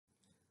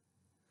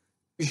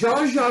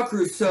Jean-Jacques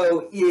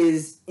Rousseau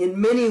is, in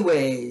many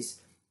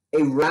ways,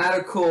 a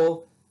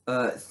radical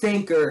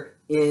thinker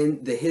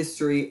in the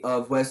history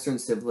of Western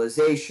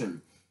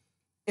civilization.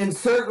 In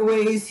certain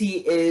ways,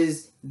 he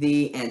is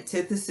the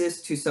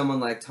antithesis to someone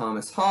like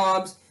Thomas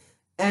Hobbes,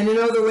 and in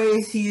other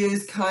ways, he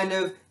is kind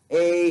of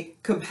a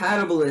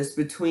compatibilist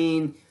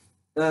between,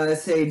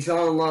 say,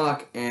 John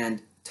Locke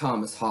and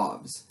Thomas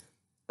Hobbes.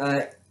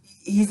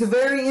 He's a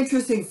very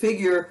interesting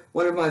figure,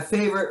 one of my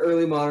favorite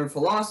early modern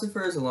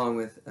philosophers, along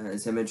with,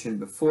 as I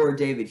mentioned before,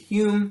 David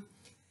Hume.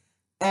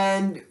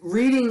 And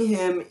reading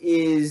him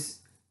is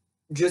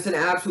just an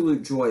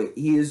absolute joy.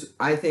 He is,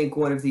 I think,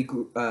 one of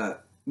the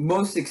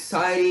most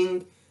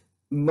exciting,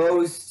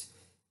 most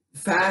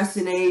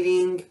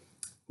fascinating,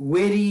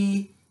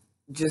 witty,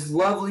 just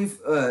lovely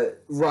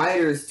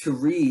writers to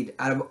read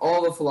out of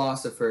all the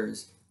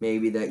philosophers,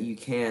 maybe, that you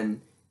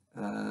can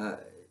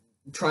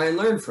try and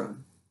learn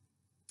from.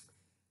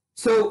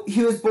 So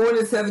he was born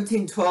in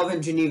 1712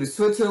 in Geneva,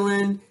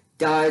 Switzerland,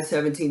 died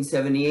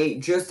 1778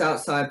 just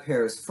outside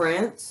Paris,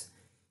 France.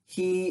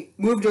 He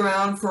moved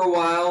around for a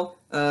while,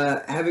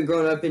 having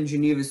grown up in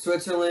Geneva,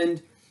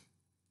 Switzerland.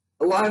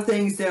 A lot of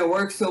things didn't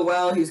work so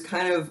well. He was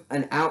kind of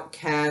an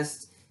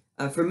outcast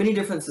for many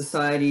different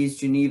societies.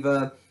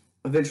 Geneva,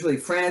 eventually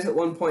France at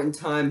one point in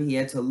time. He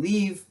had to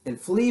leave and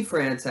flee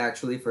France,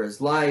 actually, for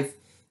his life.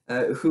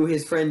 Who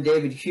his friend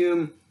David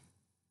Hume,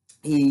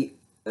 he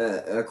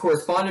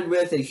corresponded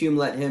with, and Hume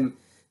let him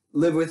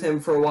live with him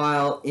for a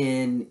while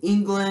in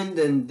England,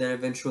 and then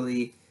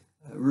eventually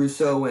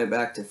Rousseau went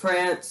back to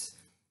France.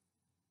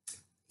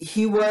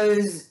 He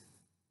was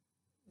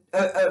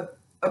a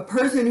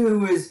person who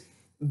was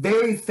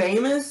very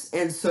famous,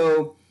 and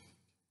so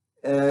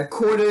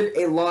courted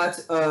a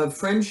lot of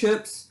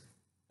friendships,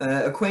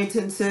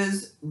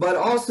 acquaintances, but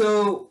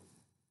also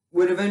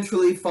would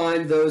eventually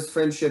find those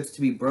friendships to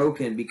be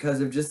broken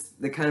because of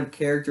just the kind of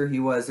character he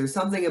was. There's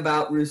something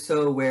about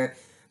Rousseau where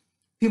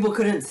people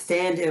couldn't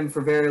stand him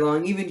for very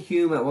long. Even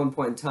Hume at one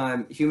point in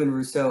time, Hume and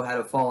Rousseau had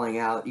a falling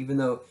out, even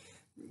though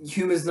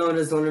Hume is known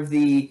as one of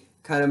the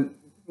kind of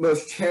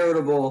most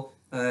charitable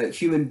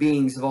human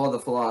beings of all the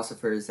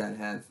philosophers that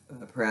have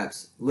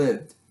perhaps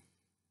lived.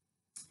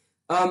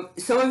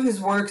 Some of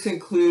his works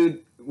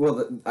include,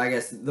 well, I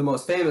guess the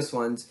most famous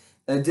ones,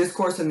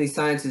 Discourse on the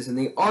Sciences and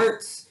the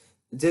Arts,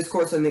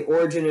 Discourse on the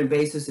Origin and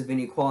Basis of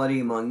Inequality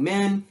Among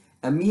Men,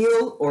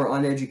 Emile, or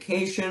On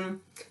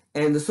Education,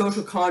 and The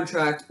Social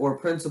Contract, or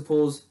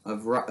Principles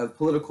of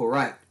Political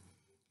Right.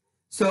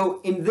 So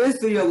in this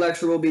video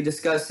lecture, we'll be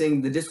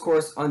discussing the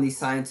Discourse on the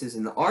Sciences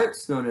and the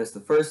Arts, known as the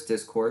first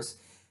discourse,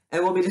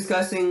 and we'll be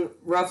discussing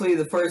roughly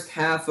the first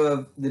half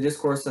of the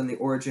Discourse on the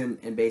Origin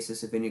and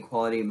Basis of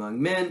Inequality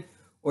Among Men,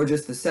 or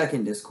just the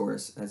second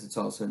discourse, as it's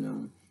also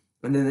known.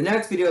 And then the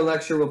next video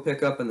lecture will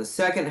pick up in the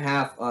second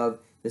half of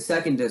the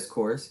second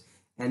discourse,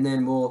 and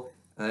then we'll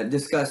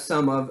discuss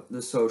some of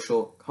the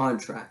social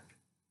contract.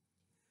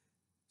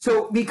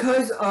 So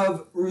because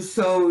of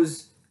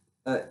Rousseau's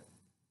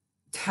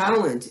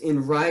talent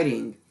in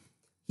writing,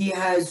 he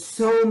has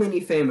so many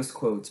famous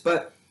quotes,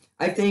 but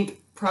I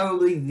think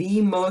probably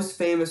the most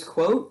famous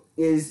quote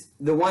is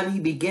the one he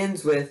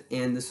begins with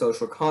in The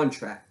Social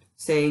Contract,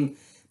 saying,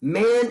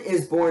 "Man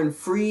is born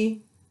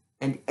free,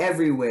 and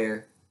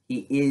everywhere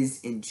he is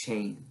in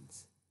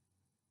chains."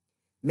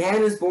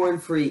 Man is born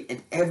free,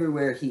 and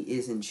everywhere he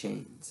is in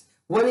chains.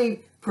 What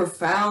a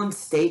profound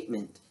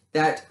statement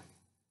that,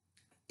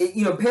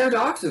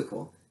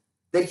 paradoxical,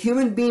 that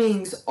human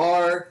beings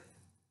are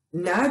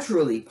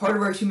naturally, part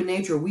of our human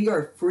nature, we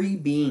are free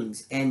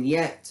beings, and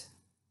yet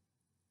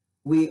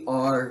we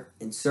are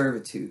in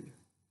servitude.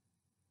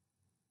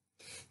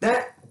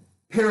 That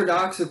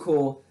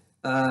paradoxical,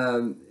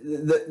 the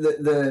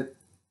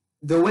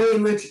way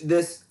in which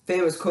this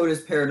famous quote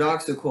is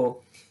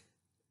paradoxical,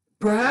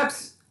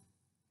 perhaps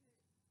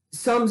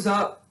sums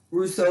up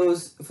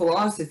Rousseau's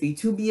philosophy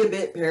to be a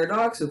bit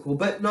paradoxical,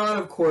 but not,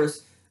 of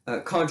course,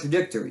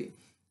 contradictory.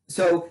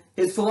 So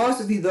his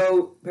philosophy,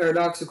 though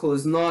paradoxical,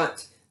 is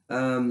not,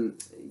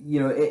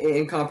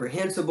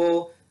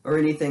 incomprehensible or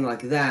anything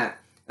like that.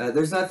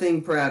 There's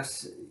nothing,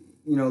 perhaps,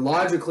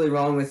 logically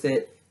wrong with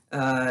it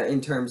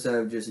in terms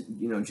of just,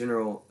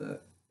 general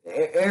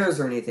errors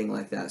or anything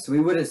like that. So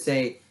we wouldn't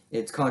say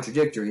it's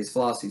contradictory. His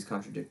philosophy is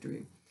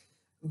contradictory.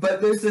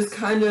 But there's this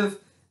kind of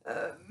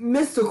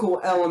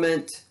mystical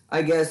element,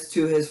 I guess,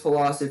 to his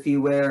philosophy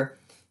where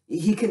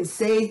he can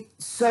say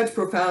such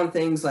profound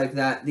things like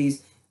that,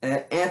 these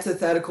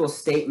antithetical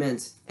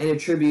statements, and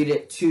attribute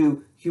it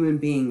to human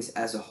beings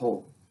as a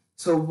whole.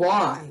 So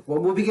why? Well,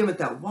 we'll begin with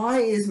that. Why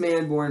is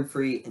man born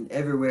free and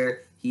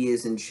everywhere he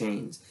is in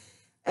chains?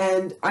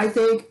 And I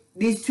think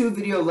these two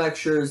video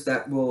lectures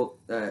that we'll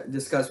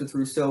discuss with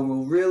Rousseau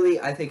will really,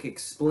 I think,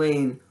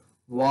 explain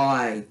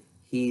why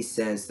he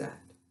says that.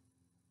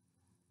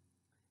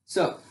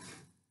 So,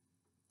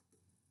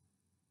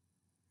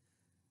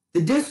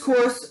 the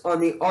Discourse on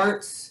the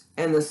Arts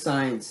and the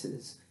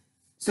Sciences.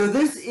 So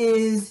this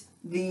is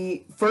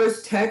the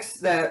first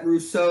text that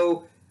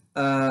Rousseau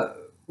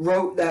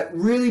wrote that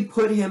really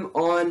put him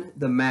on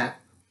the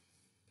map.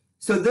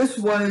 So this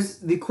was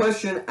the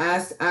question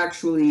asked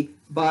actually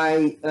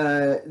by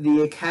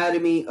the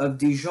Academy of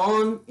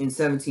Dijon in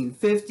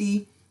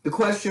 1750. The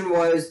question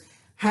was,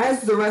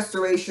 has the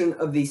restoration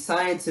of the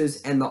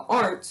sciences and the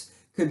arts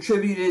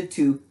contributed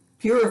to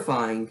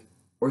purifying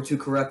or to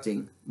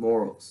corrupting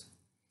morals?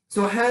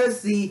 So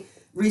has the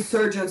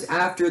resurgence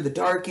after the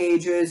Dark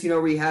Ages,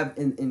 where you have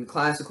in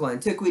classical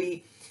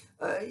antiquity,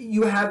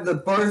 you have the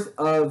birth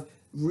of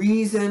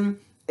reason,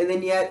 and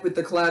then yet with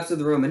the collapse of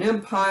the Roman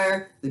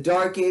Empire, the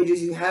Dark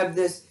Ages, you have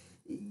this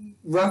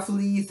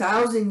roughly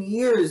 1,000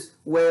 years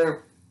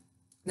where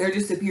there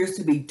just appears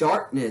to be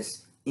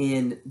darkness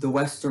in the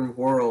Western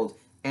world,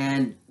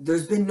 and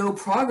there's been no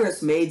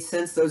progress made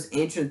since those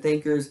ancient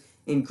thinkers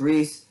in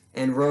Greece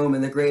and Rome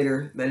and the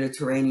greater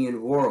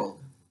Mediterranean world.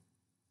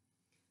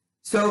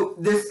 So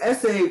this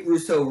essay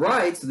Rousseau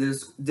writes,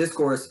 this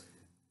Discourse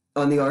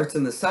on the Arts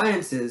and the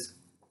Sciences,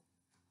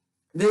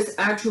 this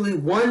actually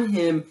won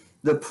him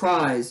the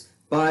prize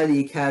by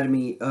the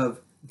Academy of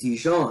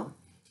Dijon.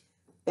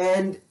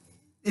 And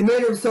it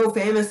made him so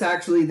famous,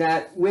 actually,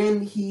 that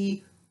when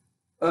he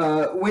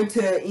went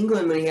to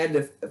England, when he had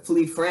to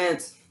flee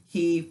France,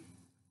 he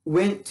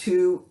went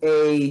to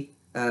a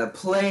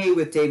play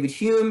with David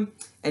Hume,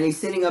 and he's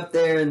sitting up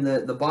there in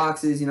the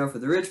boxes, for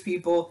the rich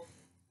people,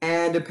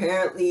 and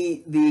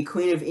apparently the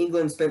Queen of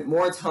England spent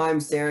more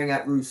time staring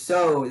at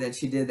Rousseau than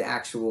she did the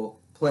actual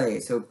play.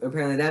 So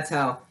apparently that's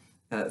how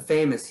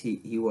famous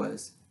he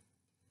was.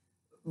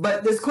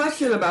 But this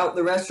question about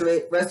the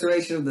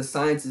restoration of the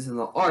sciences and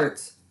the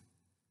arts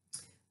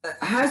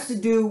has to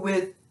do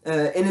with,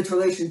 in its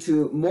relation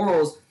to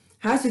morals,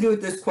 has to do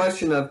with this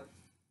question of,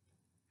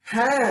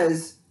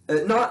 has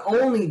not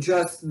only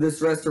just this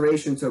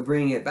restoration, so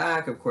bringing it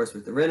back, of course,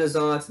 with the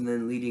Renaissance and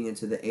then leading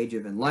into the Age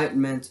of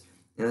Enlightenment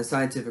and the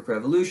Scientific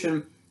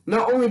Revolution,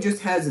 not only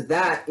just has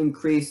that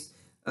increased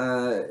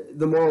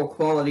the moral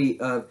quality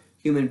of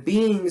human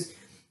beings,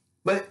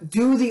 but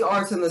do the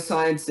arts and the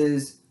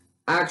sciences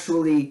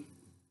actually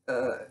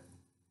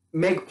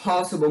make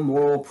possible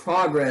moral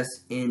progress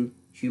in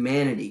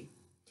humanity?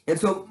 And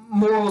so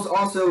morals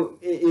also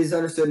is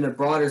understood in a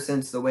broader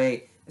sense, the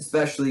way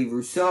especially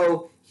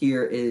Rousseau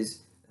here is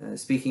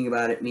speaking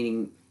about it,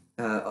 meaning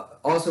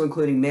also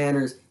including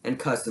manners and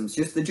customs,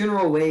 just the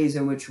general ways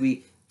in which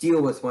we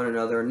deal with one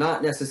another,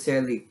 not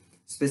necessarily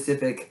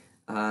specific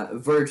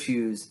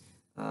virtues.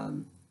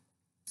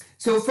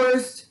 So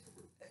first,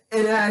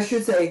 and I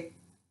should say,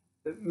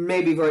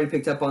 maybe you've already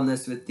picked up on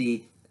this with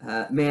the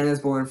man is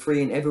born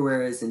free and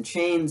everywhere is in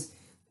chains.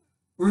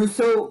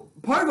 Rousseau,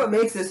 part of what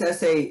makes this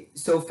essay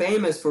so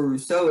famous for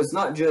Rousseau is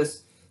not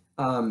just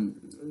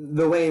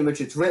the way in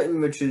which it's written,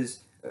 which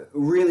is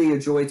really a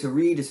joy to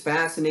read, is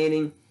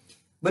fascinating,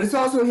 but it's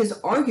also his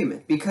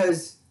argument,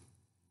 because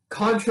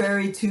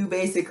contrary to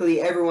basically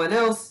everyone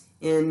else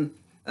in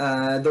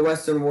the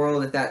Western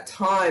world at that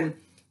time,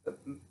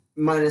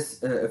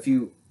 minus a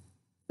few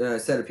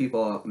set of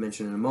people I'll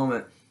mention in a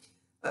moment,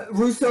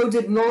 Rousseau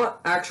did not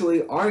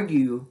actually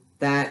argue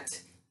that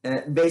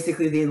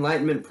basically the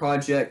Enlightenment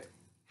project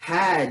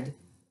had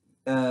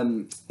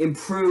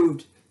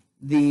improved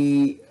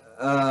the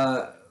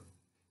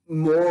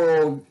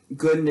moral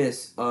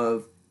goodness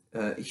of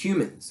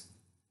humans.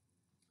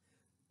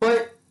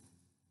 But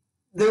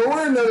there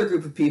were another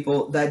group of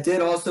people that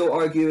did also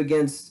argue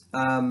against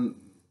the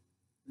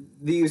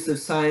use of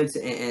science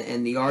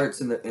and the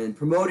arts and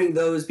promoting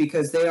those,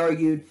 because they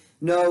argued,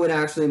 no, it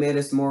actually made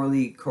us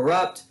morally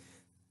corrupt.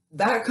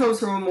 That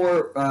comes from a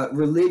more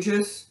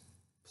religious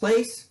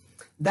place.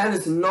 That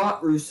is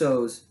not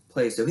Rousseau's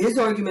place. So his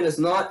argument is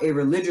not a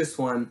religious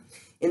one.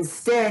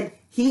 Instead,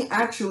 he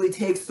actually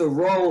takes the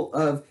role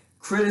of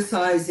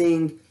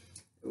criticizing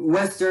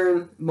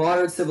Western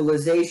modern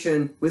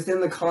civilization within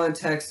the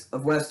context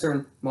of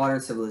Western modern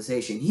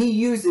civilization. He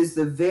uses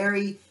the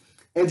very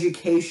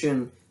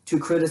education to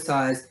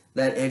criticize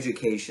that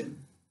education.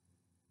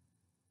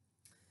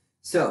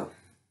 So,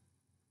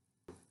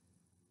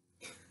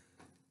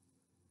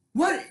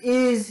 what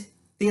is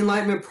the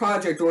Enlightenment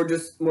project, or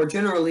just more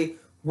generally,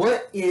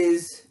 what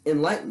is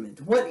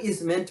enlightenment? What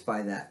is meant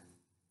by that?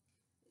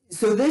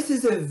 So this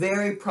is a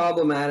very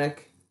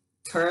problematic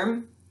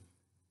term.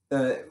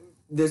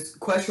 This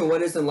question,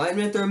 what is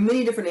enlightenment? There are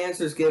many different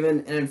answers given,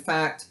 and in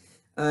fact,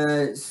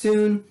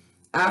 soon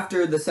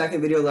after the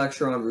second video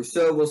lecture on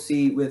Rousseau, we'll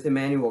see with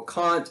Immanuel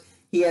Kant,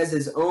 he has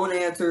his own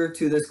answer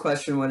to this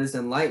question, what is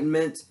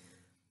enlightenment?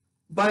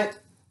 But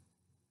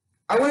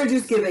I want to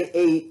just give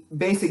a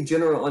basic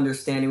general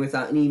understanding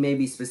without any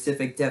maybe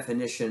specific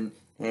definition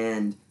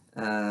and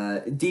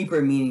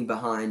deeper meaning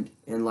behind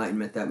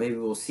enlightenment that maybe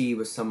we'll see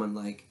with someone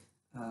like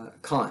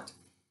Kant.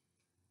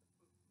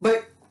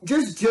 But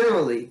just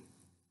generally,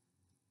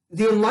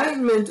 the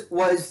Enlightenment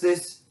was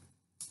this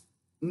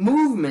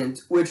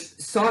movement which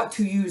sought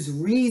to use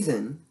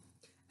reason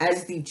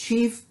as the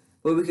chief,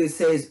 what we could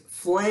say is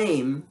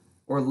flame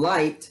or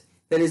light,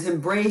 that is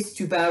embraced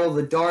to battle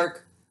the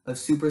dark of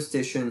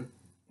superstition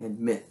and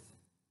myth.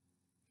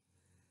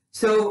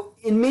 So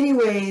in many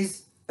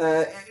ways,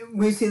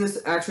 we've seen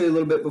this actually a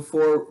little bit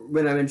before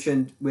when I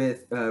mentioned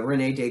with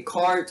Rene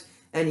Descartes,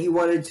 and he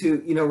wanted to,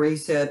 where he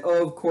said,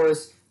 oh, of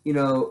course,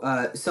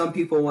 some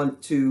people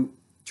want to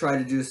try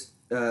to just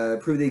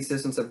prove the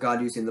existence of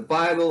God using the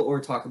Bible or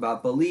talk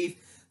about belief,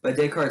 but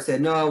Descartes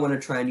said, no, I want to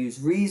try and use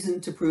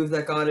reason to prove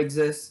that God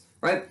exists,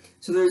 right?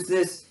 So there's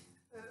this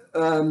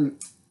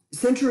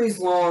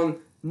centuries-long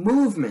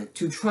movement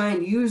to try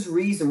and use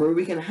reason where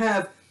we can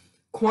have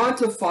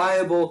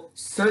quantifiable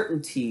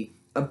certainty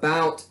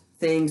about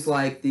things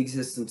like the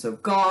existence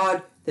of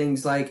God,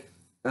 things like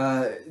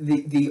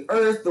the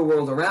earth, the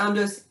world around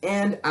us,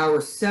 and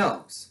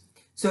ourselves.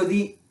 So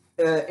the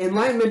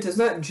Enlightenment is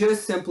not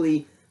just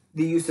simply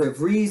the use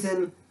of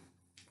reason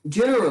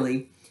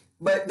generally,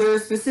 but there are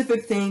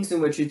specific things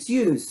in which it's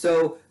used.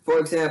 So, for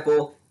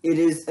example, it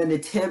is an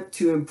attempt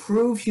to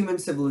improve human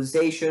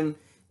civilization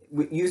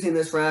using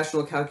this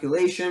rational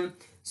calculation.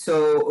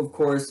 So, of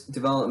course,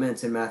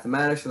 developments in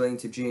mathematics relating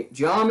to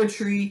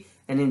geometry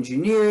and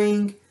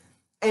engineering.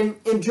 And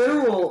in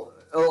general,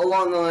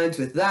 along the lines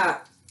with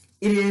that,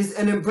 it is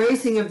an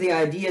embracing of the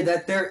idea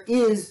that there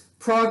is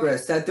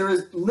progress, that there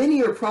is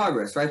linear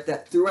progress, right?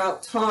 That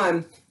throughout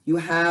time you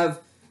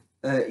have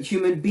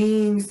human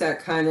beings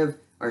that kind of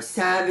are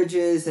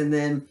savages, and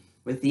then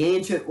with the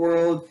ancient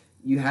world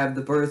you have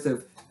the birth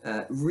of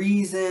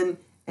reason,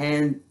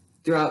 and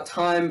throughout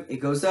time it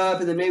goes up,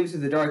 and then maybe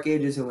through the Dark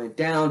Ages it went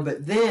down,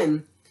 but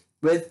then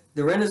with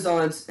the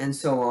Renaissance and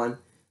so on,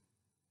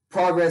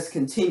 progress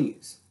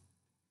continues.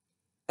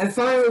 And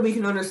finally, we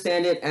can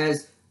understand it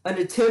as an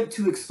attempt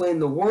to explain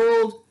the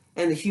world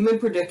and the human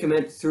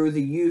predicament through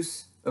the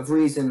use of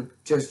reason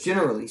just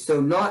generally. So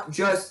not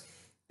just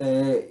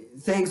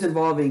things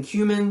involving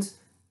humans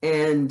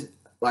and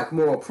like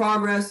moral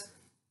progress,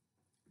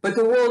 but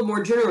the world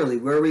more generally,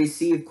 where we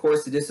see, of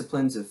course, the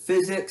disciplines of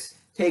physics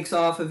takes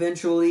off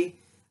eventually,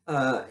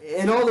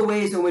 and all the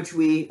ways in which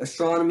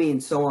astronomy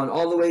and so on,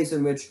 all the ways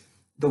in which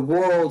the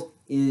world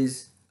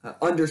is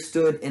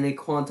understood in a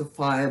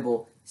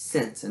quantifiable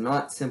sense and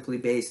not simply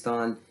based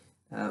on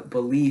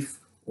belief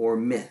or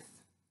myth.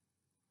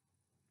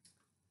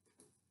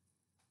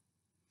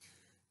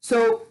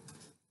 So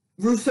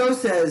Rousseau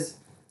says,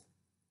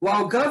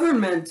 while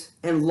government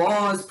and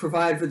laws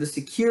provide for the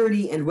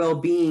security and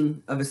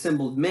well-being of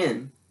assembled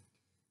men,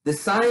 the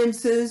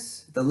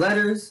sciences, the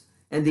letters,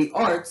 and the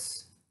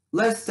arts,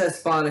 less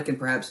despotic and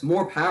perhaps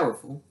more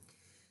powerful,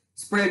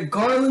 spread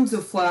garlands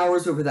of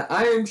flowers over the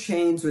iron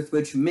chains with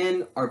which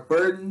men are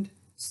burdened,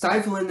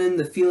 stifle in them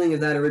the feeling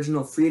of that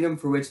original freedom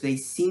for which they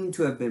seem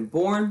to have been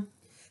born,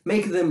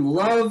 make them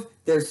love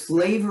their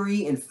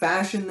slavery, and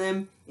fashion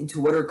them into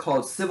what are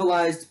called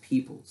civilized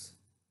peoples.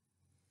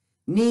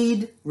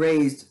 Need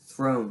raised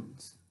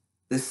thrones.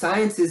 The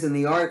sciences and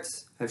the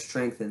arts have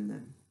strengthened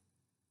them.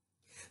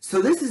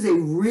 So this is a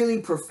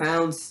really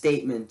profound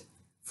statement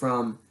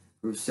from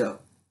Rousseau.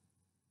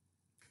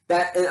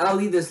 And I'll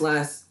leave this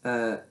last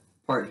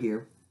part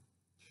here.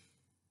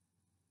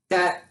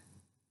 That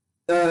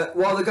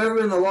while the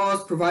government and the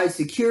laws provide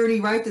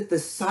security, right, that the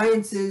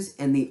sciences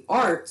and the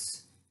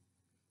arts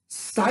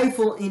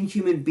stifle in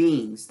human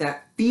beings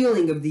that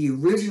feeling of the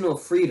original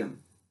freedom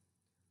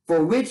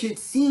for which it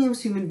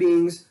seems human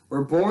beings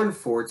were born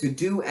for, to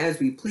do as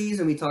we please.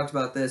 And we talked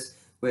about this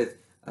with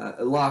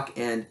Locke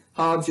and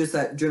Hobbes, just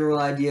that general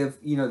idea of,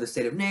 the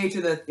state of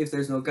nature, that if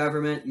there's no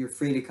government, you're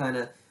free to kind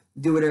of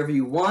do whatever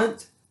you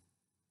want.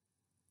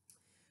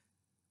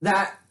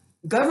 That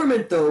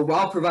government, though,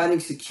 while providing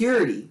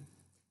security,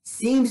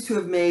 seems to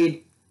have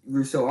made,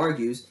 Rousseau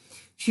argues,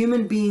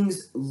 human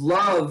beings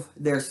love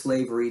their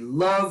slavery,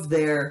 love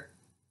their,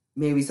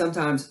 maybe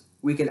sometimes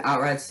we could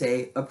outright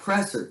say,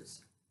 oppressors.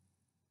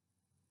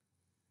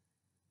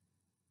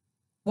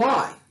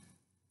 Why?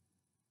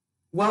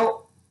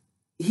 Well,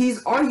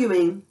 he's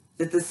arguing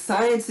that the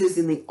sciences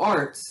and the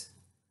arts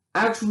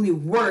actually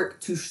work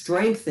to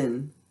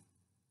strengthen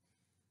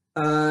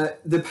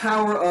the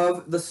power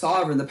of the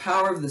sovereign, the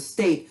power of the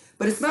state.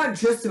 But it's not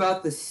just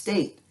about the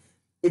state.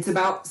 It's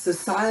about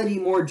society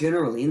more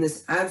generally, in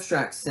this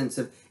abstract sense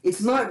of,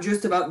 it's not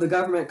just about the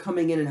government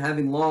coming in and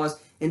having laws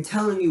and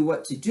telling you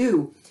what to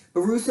do.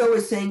 But Rousseau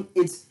is saying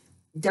it's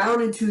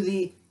down into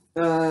the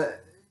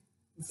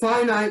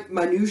finite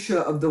minutiae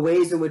of the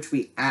ways in which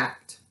we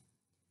act,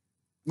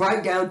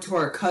 right down to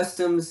our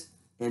customs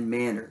and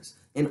manners.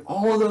 In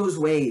all those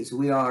ways,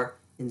 we are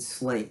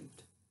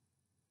enslaved.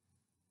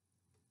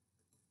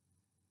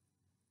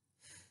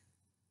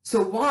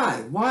 So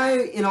why? Why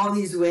in all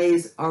these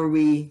ways are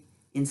we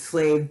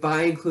enslaved,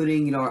 by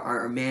including,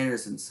 our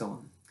manners and so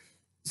on?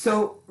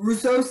 So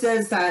Rousseau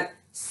says that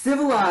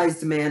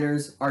civilized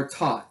manners are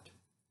taught,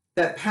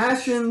 that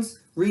passions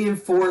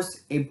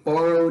reinforce a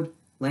borrowed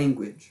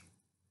language.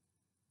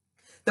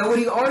 That what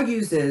he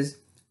argues is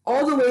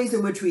all the ways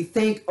in which we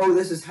think, oh,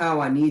 this is how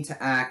I need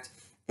to act,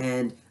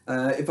 and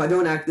if I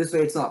don't act this way,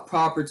 it's not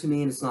proper to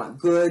me and it's not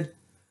good.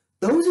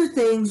 Those are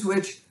things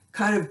which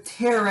kind of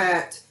tear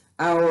at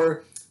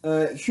our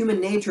human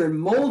nature and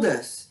mold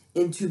us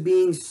into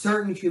being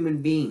certain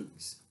human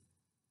beings.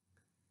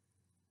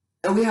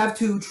 And we have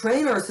to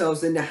train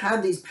ourselves then to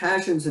have these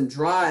passions and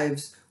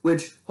drives,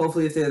 which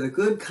hopefully, if they're the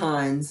good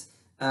kinds,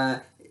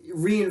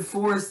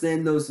 reinforce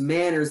then those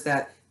manners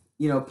that,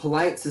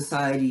 polite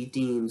society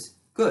deems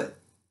good.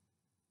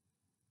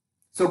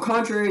 So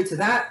contrary to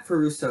that, for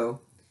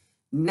Rousseau,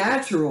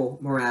 natural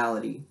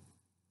morality,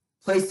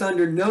 placed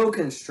under no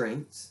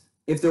constraints,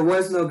 if there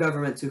was no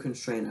government to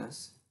constrain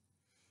us,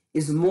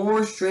 is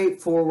more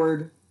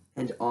straightforward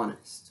and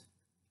honest.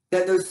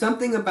 That there's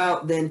something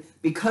about then,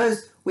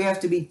 because we have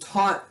to be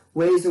taught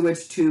ways in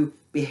which to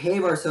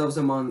behave ourselves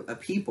among a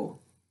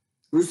people,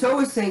 Rousseau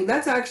is saying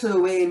that's actually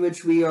a way in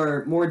which we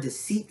are more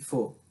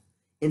deceitful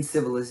in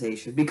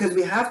civilization, because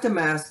we have to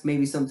mask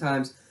maybe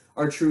sometimes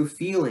our true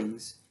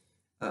feelings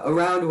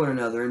around one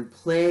another and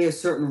play a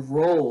certain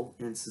role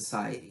in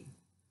society.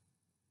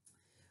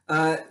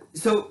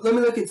 So let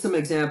me look at some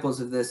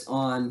examples of this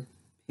on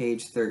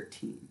page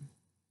 13.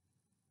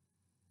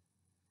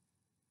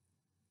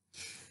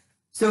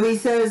 So he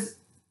says,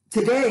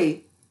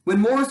 today, when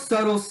more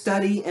subtle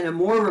study and a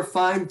more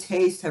refined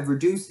taste have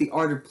reduced the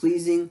art of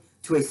pleasing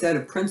to a set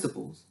of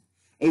principles,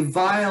 a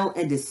vile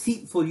and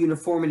deceitful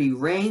uniformity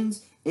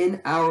reigns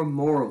in our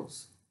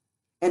morals,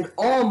 and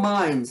all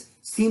minds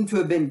seem to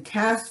have been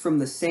cast from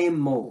the same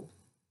mold.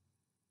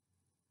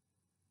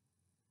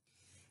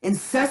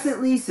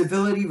 Incessantly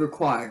civility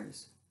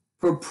requires,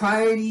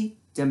 propriety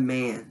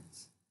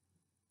demands.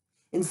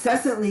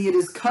 Incessantly it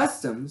is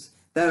customs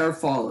that are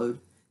followed,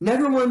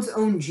 never one's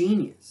own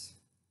genius.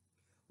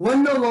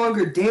 One no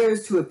longer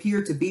dares to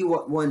appear to be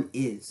what one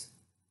is.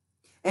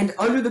 And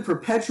under the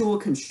perpetual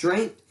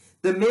constraint,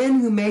 the men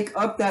who make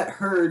up that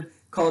herd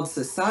called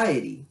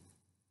society,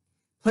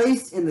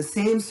 placed in the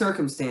same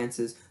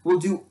circumstances, will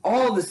do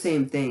all the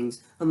same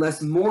things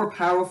unless more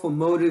powerful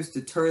motives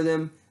deter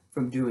them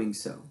from doing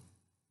so.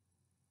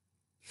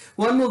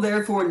 One will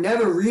therefore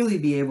never really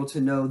be able to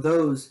know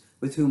those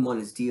with whom one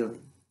is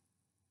dealing.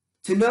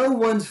 To know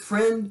one's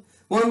friend,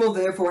 one will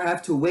therefore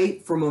have to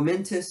wait for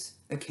momentous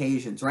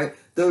occasions, right?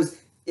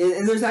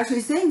 And there's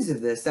actually sayings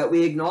of this that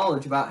we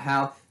acknowledge about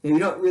how you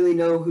don't really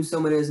know who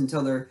someone is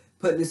until they're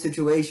put in a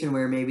situation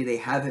where maybe they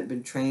haven't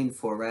been trained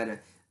for, right?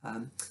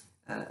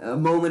 A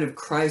moment of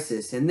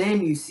crisis, and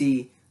then you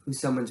see who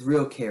someone's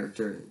real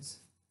character is.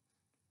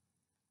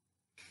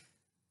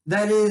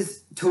 That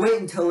is to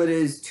wait until it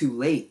is too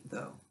late,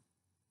 though,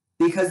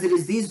 because it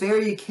is these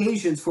very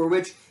occasions for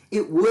which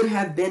it would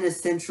have been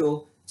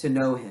essential to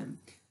know him.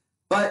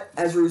 But,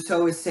 as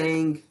Rousseau is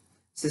saying,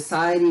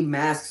 society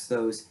masks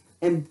those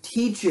and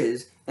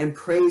teaches and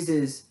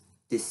praises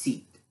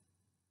deceit.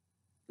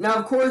 Now,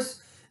 of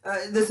course,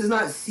 this is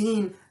not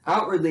seen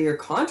outwardly or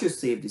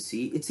consciously of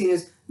deceit. It's seen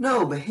as,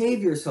 no,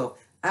 behave yourself,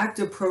 act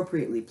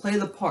appropriately, play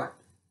the part.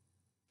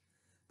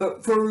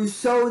 But for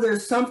Rousseau,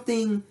 there's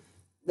something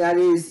that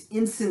is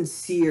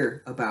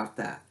insincere about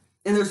that.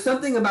 And there's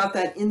something about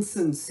that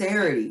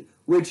insincerity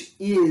which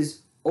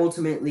is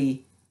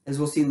ultimately, as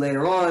we'll see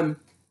later on,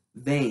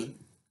 vain.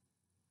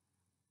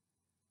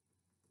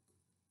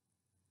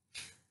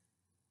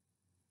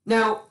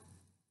 Now,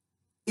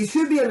 it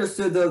should be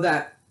understood, though,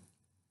 that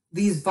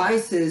these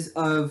vices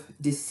of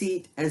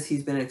deceit, as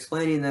he's been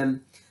explaining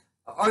them,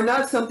 are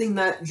not something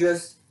that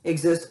just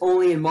exist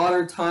only in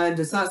modern times.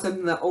 It's not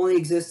something that only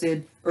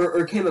existed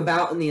or came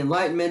about in the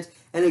Enlightenment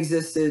and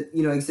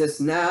exists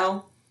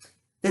now.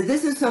 That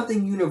this is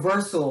something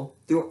universal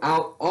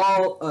throughout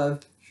all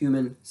of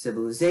human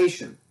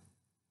civilization.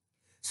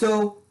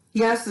 So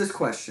he asks this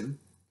question: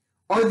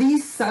 Are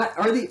these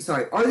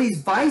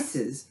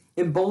vices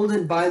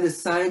emboldened by the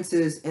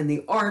sciences and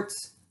the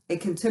arts a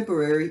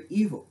contemporary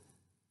evil?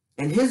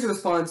 And his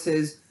response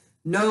is,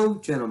 no,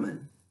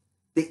 gentlemen.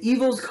 The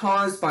evils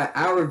caused by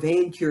our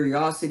vain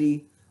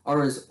curiosity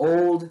are as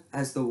old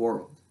as the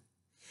world.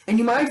 And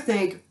you might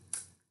think,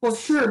 well,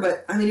 sure,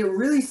 but it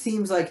really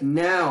seems like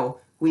now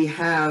we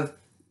have,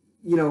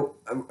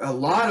 a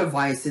lot of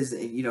vices,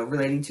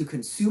 relating to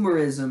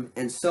consumerism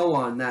and so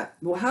on. That,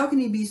 well, how can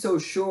he be so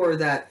sure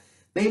that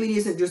maybe it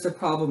isn't just a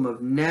problem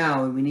of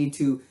now and we need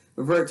to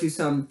revert to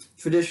some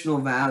traditional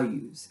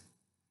values?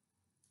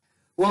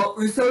 Well,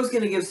 Rousseau's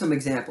going to give some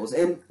examples,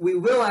 and we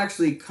will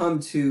actually come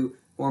to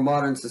more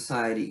modern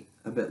society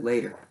a bit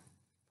later.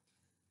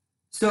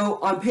 So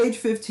on page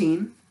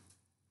 15,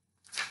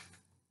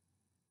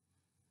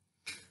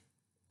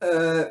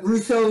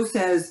 Rousseau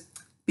says,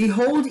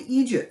 "Behold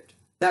Egypt,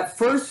 that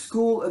first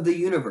school of the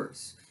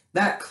universe,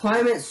 that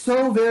climate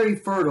so very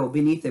fertile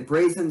beneath a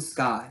brazen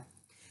sky,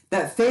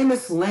 that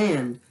famous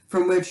land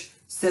from which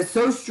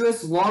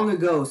Sesostris long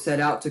ago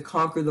set out to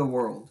conquer the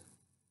world.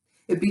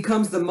 It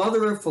becomes the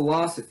mother of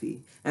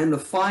philosophy and the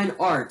fine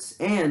arts,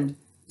 and,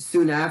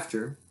 soon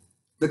after,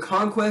 the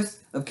conquest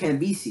of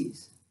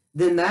Cambyses,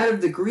 then that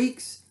of the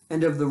Greeks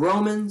and of the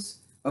Romans,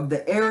 of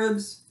the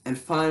Arabs, and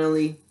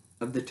finally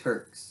of the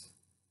Turks."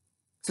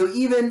 So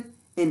even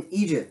in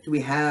Egypt,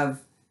 we have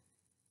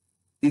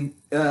the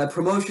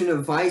promotion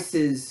of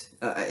vices,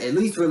 at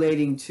least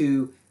relating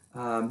to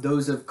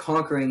those of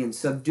conquering and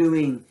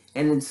subduing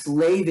and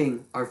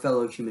enslaving our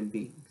fellow human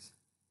beings.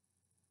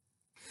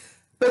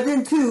 But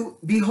then too,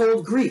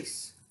 behold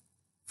Greece.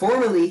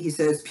 Formerly, he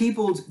says,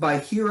 peopled by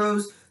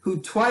heroes who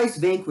twice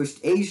vanquished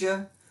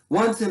Asia,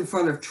 once in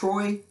front of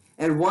Troy,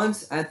 and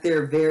once at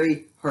their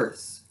very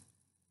hearths.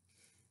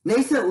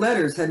 Nascent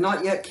letters had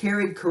not yet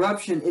carried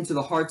corruption into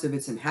the hearts of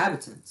its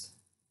inhabitants.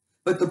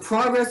 But the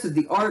progress of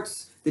the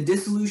arts, the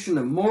dissolution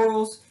of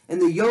morals,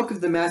 and the yoke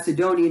of the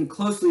Macedonian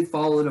closely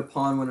followed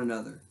upon one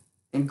another.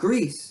 And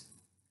Greece,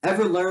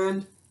 ever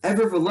learned,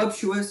 ever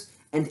voluptuous,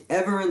 and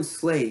ever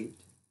enslaved,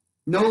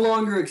 no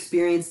longer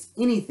experienced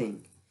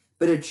anything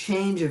but a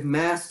change of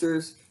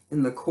masters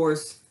in the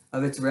course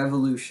of its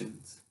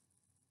revolutions.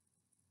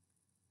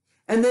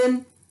 And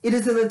then it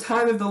is in the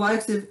time of the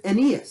likes of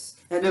Aeneas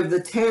and of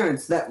the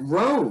Terence that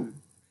Rome,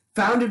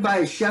 founded by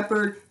a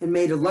shepherd and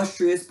made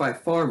illustrious by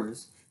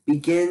farmers,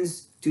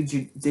 begins to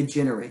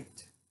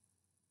degenerate.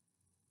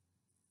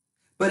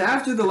 But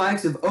after the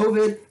likes of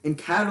Ovid and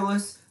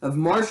Catullus, of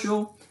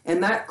Martial,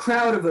 and that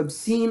crowd of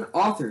obscene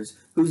authors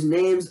whose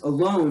names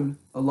alone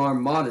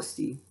alarm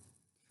modesty,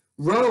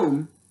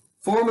 Rome,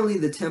 formerly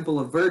the temple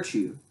of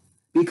virtue,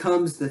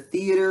 becomes the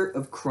theater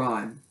of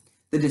crime,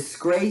 the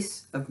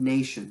disgrace of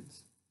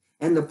nations,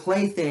 and the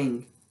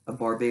plaything of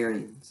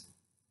barbarians.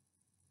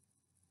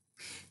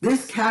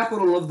 This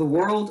capital of the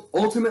world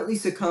ultimately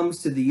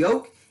succumbs to the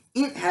yoke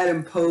it had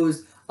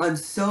imposed on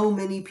so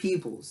many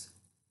peoples.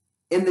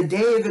 And the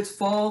day of its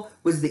fall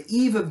was the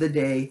eve of the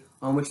day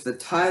on which the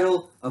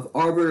title of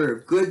arbiter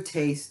of good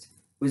taste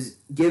was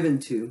given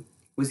to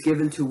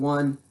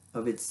one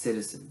of its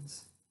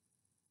citizens.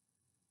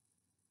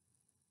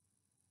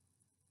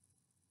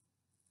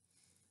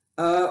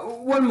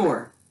 One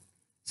more.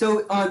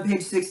 So on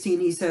page 16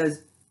 he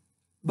says,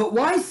 "But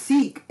why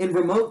seek in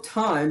remote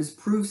times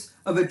proofs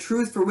of a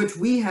truth for which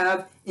we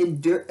have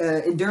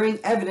enduring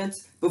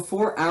evidence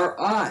before our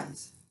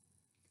eyes?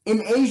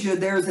 In Asia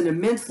there is an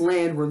immense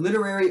land where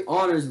literary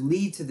honors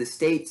lead to the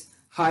state's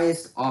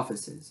highest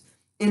offices.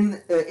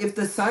 If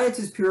the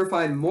sciences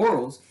purified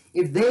morals,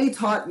 if they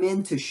taught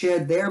men to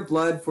shed their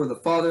blood for the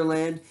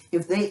fatherland,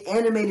 if they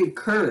animated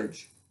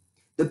courage,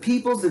 the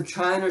peoples of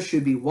China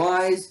should be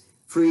wise,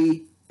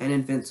 free, and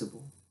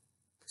invincible."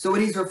 So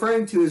what he's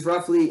referring to is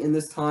roughly in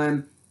this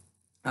time,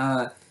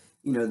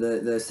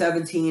 the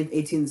 17th,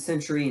 18th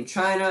century in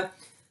China.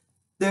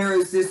 There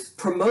is this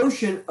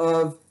promotion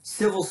of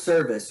civil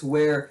service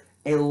where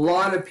a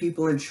lot of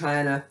people in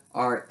China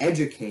are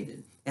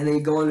educated and they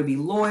go on to be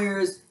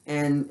lawyers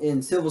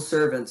and civil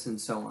servants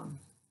and so on.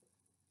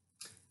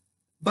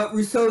 But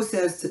Rousseau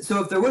says,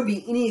 so if there would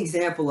be any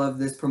example of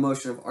this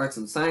promotion of arts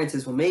and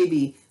sciences, well,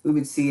 maybe we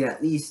would see it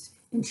at least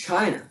in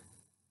China.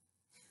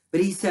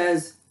 But he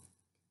says,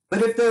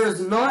 "But if there is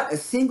not a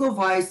single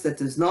vice that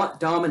does not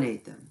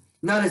dominate them,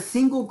 not a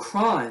single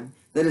crime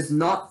that is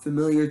not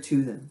familiar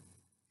to them,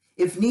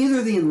 if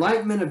neither the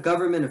enlightenment of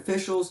government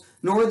officials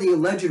nor the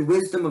alleged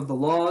wisdom of the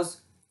laws,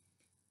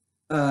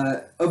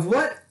 of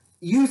what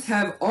use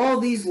have all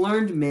these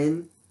learned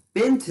men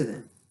been to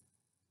them?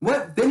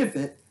 What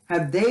benefit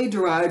have they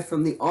derived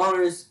from the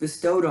honors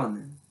bestowed on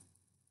them?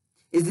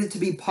 Is it to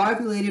be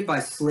populated by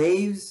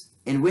slaves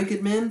and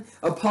wicked men,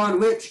 upon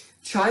which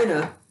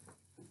China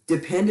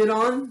depended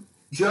on,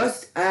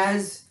 just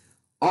as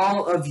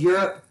all of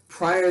Europe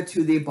prior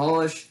to the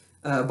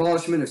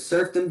abolishment of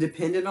serfdom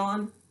depended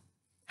on?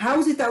 How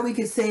is it that we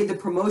could say the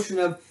promotion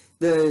of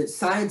the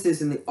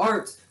sciences and the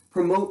arts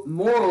promote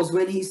morals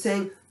when he's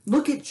saying,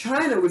 look at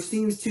China, which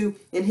seems to,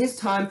 in his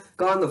time,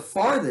 gone the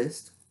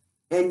farthest,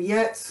 and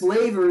yet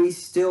slavery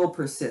still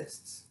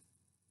persists?"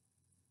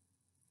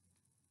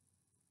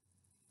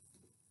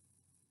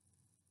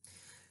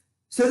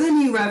 So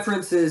then he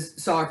references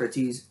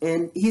Socrates,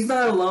 and he's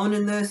not alone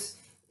in this.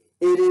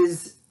 It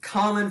is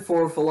common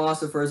for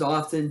philosophers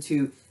often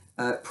to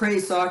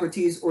praise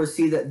Socrates or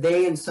see that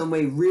they in some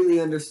way really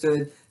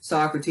understood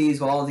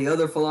Socrates while all the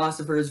other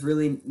philosophers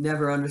really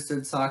never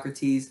understood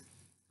Socrates.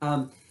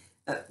 But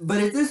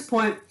at this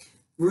point,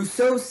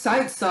 Rousseau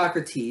cites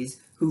Socrates,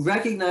 who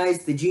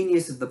recognized the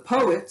genius of the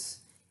poets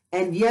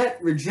and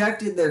yet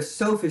rejected their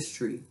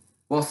sophistry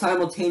while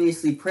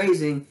simultaneously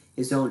praising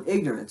his own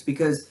ignorance,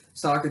 because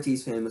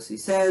Socrates famously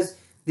says,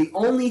 "The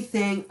only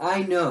thing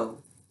I know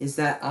is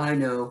that I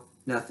know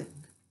nothing."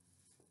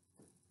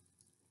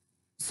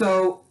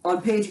 So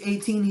on page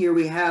 18 here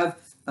we have,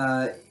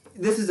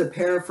 this is a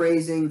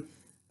paraphrasing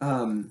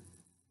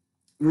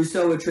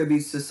Rousseau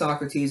attributes to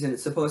Socrates, and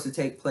it's supposed to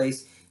take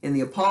place in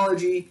the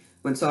Apology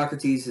when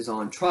Socrates is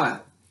on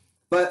trial.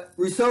 But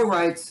Rousseau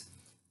writes,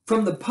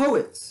 "From the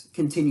poets,"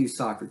 continues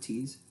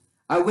Socrates,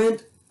 "I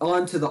went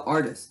on to the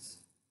artists.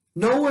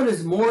 No one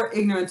is more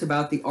ignorant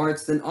about the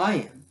arts than I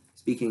am,"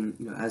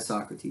 speaking, as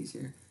Socrates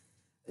here.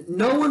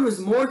 "No one was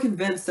more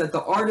convinced that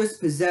the artists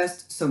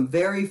possessed some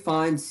very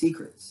fine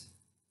secrets.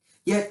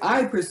 Yet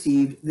I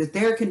perceived that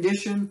their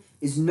condition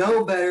is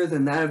no better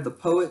than that of the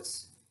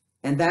poets,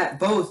 and that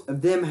both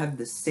of them have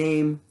the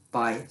same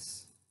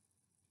bias.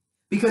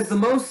 Because the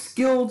most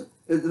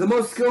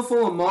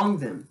skillful among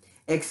them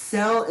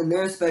excel in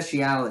their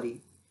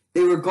speciality.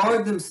 They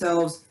regard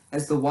themselves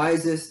as the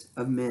wisest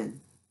of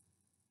men.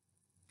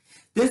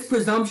 This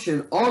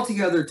presumption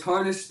altogether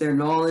tarnished their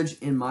knowledge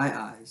in my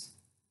eyes.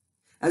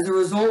 As a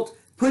result,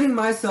 putting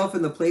myself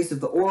in the place of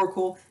the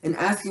oracle and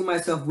asking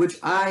myself which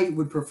I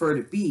would prefer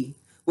to be,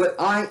 what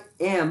I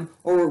am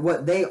or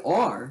what they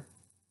are,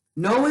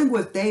 knowing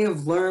what they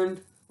have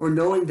learned or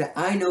knowing that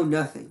I know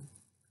nothing,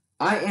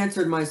 I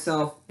answered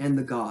myself and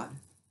the God,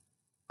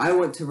 I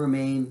want to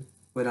remain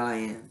what I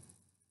am.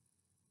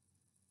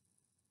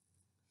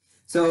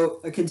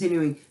 So,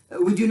 continuing,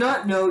 we do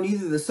not know,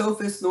 neither the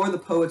sophists, nor the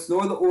poets,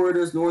 nor the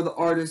orators, nor the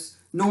artists,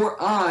 nor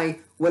I,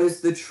 what is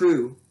the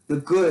true, the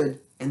good,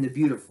 and the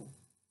beautiful.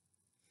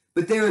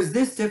 But there is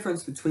this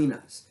difference between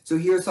us. So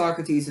here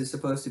Socrates is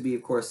supposed to be,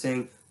 of course,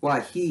 saying why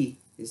he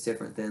is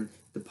different than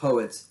the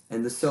poets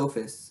and the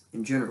sophists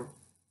in general.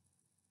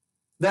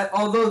 That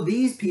although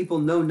these people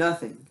know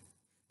nothing,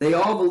 they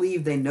all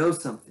believe they know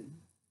something,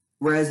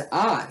 whereas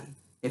I,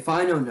 if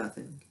I know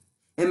nothing,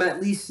 am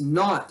at least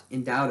not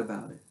in doubt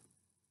about it.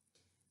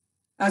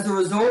 As a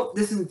result,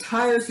 this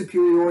entire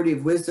superiority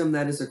of wisdom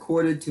that is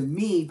accorded to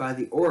me by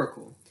the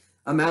oracle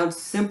amounts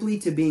simply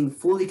to being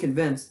fully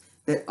convinced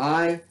that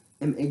I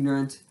am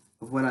ignorant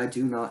of what I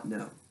do not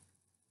know.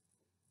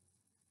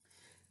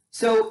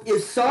 So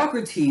if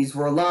Socrates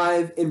were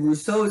alive in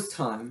Rousseau's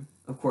time,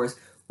 of course,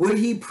 would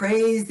he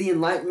praise the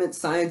Enlightenment,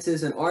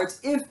 sciences, and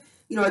arts? If,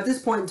 at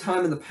this point in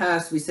time in the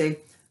past, we say,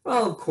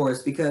 well, of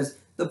course, because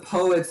the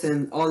poets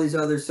and all these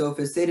other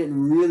sophists, they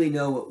didn't really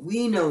know what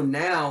we know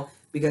now,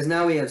 because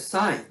now we have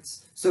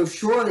science. So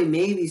surely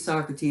maybe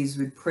Socrates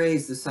would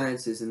praise the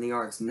sciences and the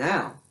arts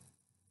now.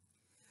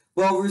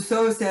 Well,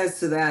 Rousseau says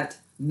to that,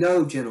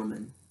 no,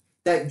 gentlemen,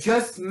 that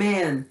just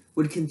man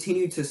would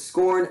continue to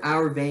scorn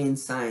our vain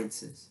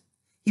sciences.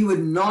 He would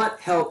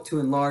not help to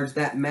enlarge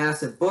that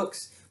mass of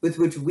books with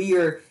which we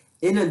are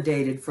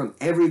inundated from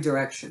every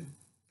direction.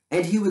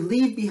 And he would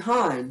leave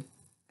behind,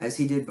 as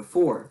he did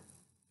before,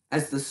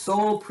 as the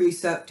sole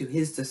precept to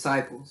his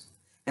disciples,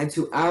 and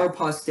to our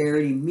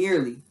posterity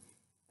merely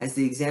as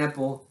the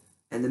example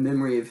and the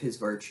memory of his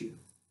virtue.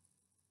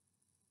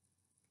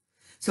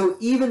 So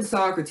even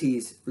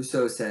Socrates,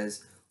 Rousseau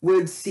says,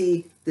 would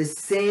see the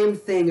same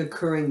thing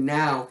occurring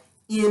now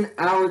in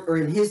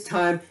his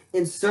time,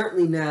 and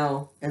certainly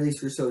now, at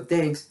least Rousseau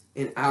thinks,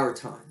 in our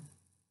time.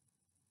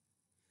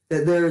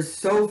 That there are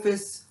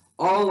sophists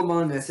all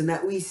among us, and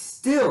that we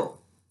still,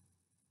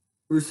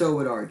 Rousseau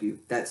would argue,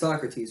 that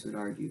Socrates would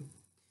argue,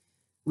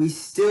 we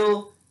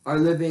still are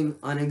living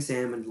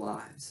unexamined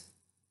lives.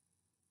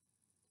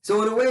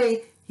 So in a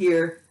way,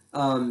 here,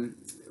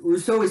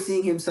 Rousseau is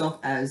seeing himself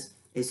as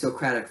a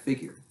Socratic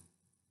figure.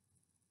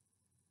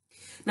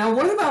 Now,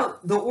 what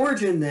about the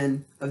origin,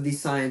 then, of the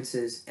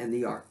sciences and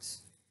the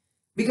arts?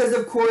 Because,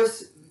 of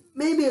course,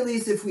 maybe at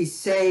least if we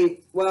say,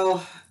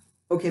 well,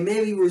 okay,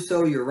 maybe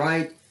Rousseau, you're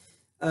right.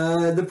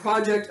 The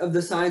project of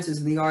the sciences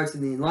and the arts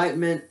and the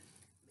Enlightenment,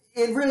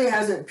 it really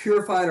hasn't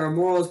purified our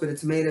morals, but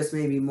it's made us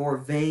maybe more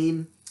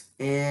vain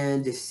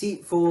and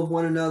deceitful of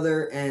one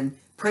another and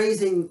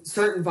praising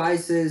certain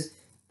vices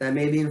that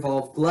maybe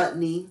involve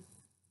gluttony.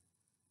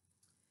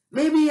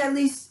 Maybe, at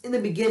least in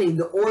the beginning,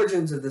 the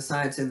origins of the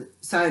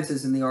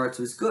sciences and the arts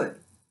was good.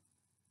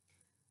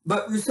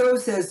 But Rousseau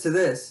says to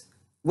this,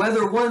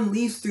 whether one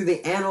leafs through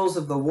the annals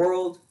of the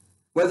world,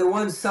 whether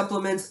one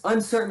supplements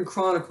uncertain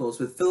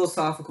chronicles with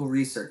philosophical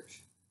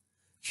research,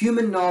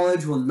 human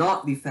knowledge will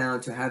not be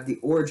found to have the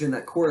origin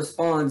that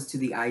corresponds to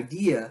the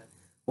idea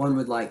one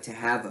would like to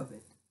have of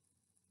it.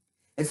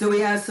 And so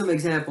he has some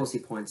examples he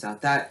points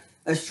out. That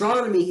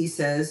astronomy, he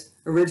says,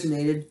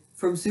 originated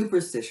from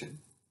superstition.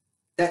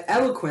 That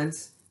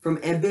eloquence from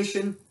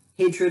ambition,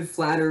 hatred,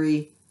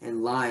 flattery,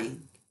 and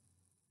lying.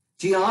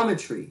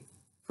 Geometry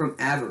from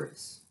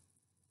avarice.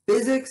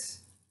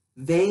 Physics,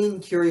 vain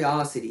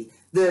curiosity.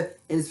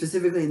 And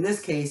specifically in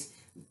this case,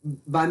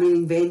 by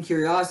meaning vain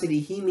curiosity,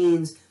 he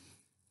means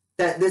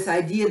that this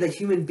idea that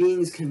human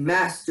beings can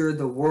master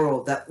the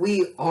world, that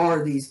we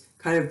are these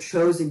kind of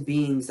chosen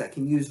beings that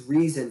can use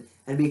reason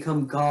and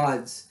become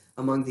gods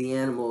among the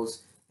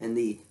animals and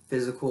the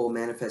physical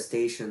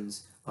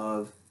manifestations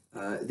of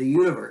the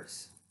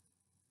universe.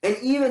 And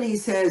even, he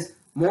says,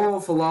 moral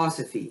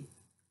philosophy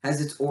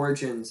has its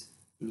origins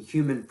in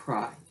human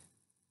pride.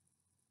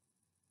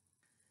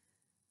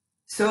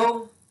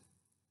 So,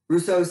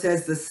 Rousseau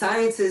says, the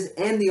sciences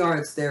and the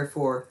arts,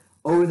 therefore,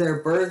 owe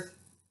their birth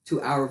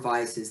to our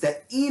vices.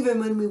 That even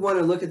when we want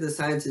to look at the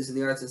sciences and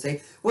the arts and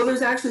say, well,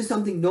 there's actually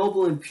something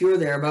noble and pure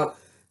there about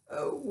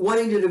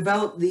wanting to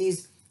develop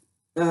these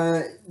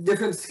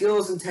different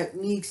skills and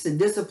techniques and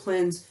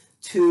disciplines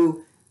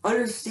to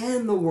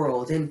understand the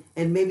world and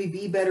maybe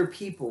be better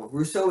people.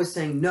 Rousseau is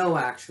saying, no,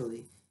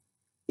 actually.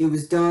 It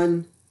was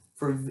done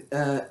for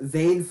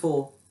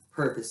vainful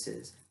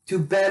purposes, to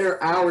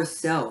better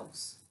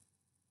ourselves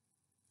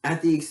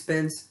at the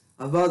expense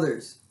of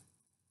others.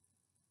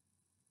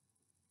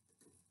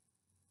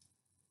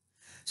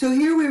 So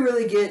here we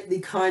really get the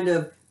kind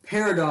of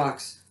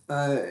paradox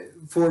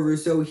for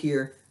Rousseau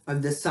here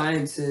of the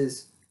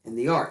sciences and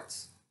the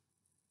arts.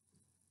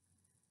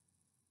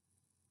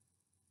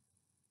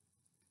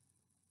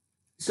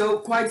 So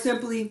quite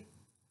simply,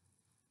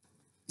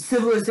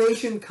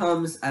 civilization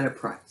comes at a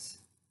price.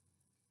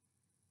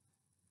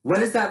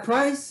 What is that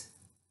price?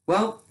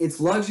 Well, it's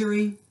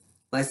luxury,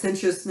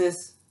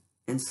 licentiousness,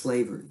 and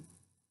slavery.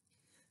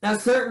 Now,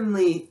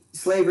 certainly,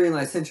 slavery and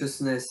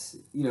licentiousness,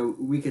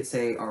 we could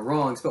say are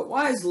wrongs, but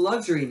why is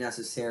luxury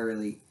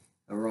necessarily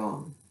a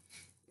wrong?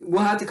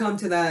 We'll have to come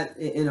to that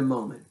in a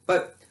moment.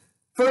 But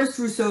first,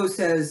 Rousseau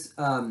says,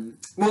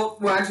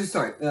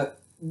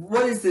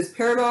 what is this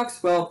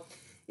paradox? Well,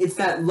 it's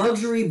that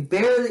luxury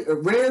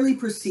rarely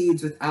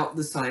proceeds without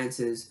the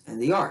sciences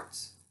and the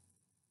arts.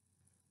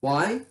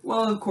 Why?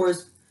 Well, of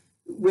course,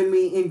 when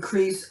we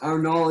increase our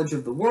knowledge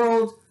of the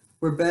world,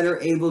 we're better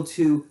able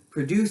to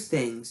produce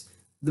things.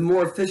 The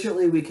more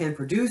efficiently we can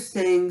produce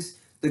things,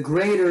 the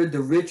greater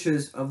the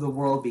riches of the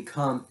world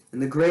become,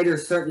 and the greater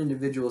certain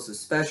individuals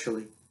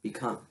especially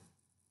become.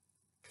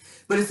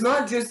 But it's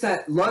not just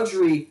that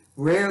luxury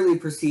rarely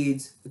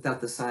proceeds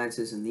without the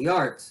sciences and the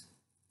arts.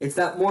 It's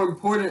that, more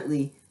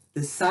importantly,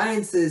 the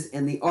sciences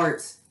and the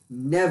arts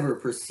never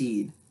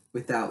proceed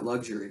without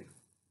luxury.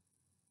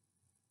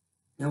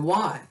 Now,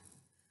 why?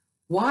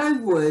 Why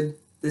would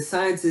the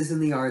sciences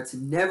and the arts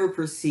never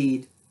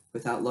proceed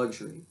without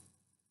luxury?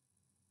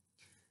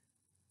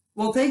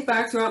 Well, think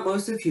back throughout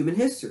most of human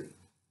history.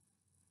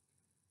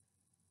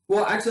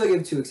 Well, actually, I'll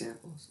give two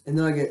examples, and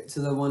then I'll get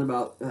to the one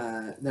about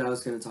that I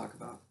was going to talk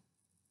about.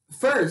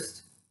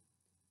 First,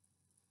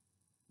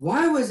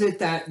 why was it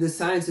that the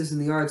sciences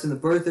and the arts and the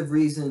birth of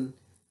reason,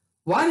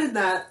 why did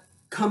that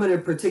come at a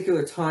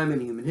particular time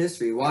in human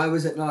history? Why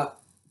was it not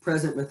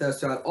present with us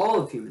throughout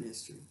all of human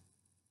history?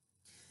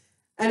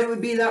 And it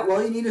would be that,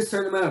 well, you need a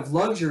certain amount of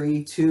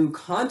luxury to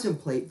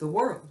contemplate the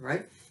world,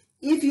 right?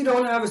 If you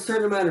don't have a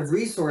certain amount of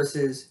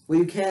resources, well,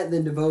 you can't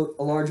then devote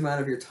a large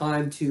amount of your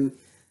time to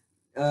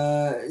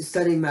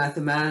studying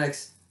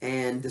mathematics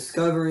and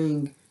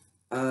discovering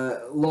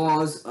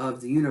laws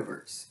of the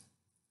universe.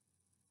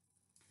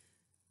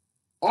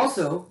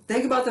 Also,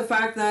 think about the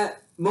fact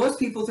that most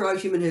people throughout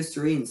human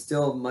history, and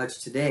still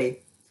much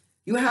today,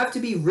 you have to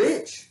be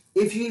rich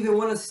if you even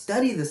want to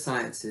study the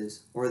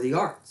sciences or the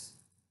arts.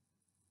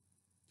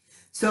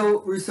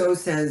 So Rousseau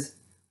says,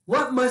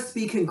 what must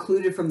be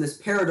concluded from this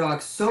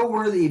paradox so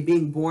worthy of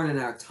being born in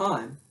our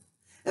time?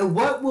 And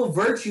what will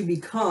virtue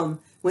become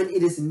when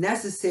it is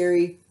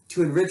necessary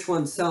to enrich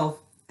oneself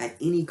at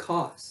any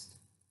cost?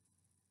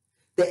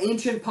 The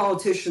ancient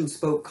politicians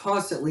spoke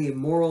constantly of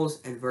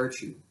morals and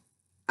virtue.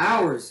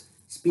 Ours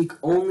speak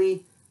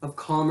only of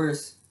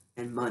commerce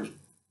and money.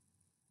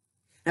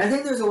 And I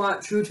think there's a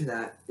lot true to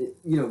that,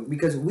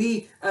 because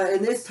we,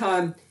 in this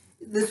time,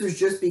 this was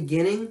just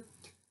beginning,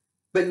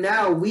 but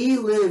now we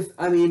live,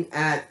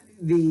 at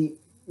the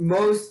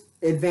most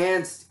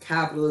advanced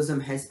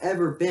capitalism has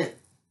ever been.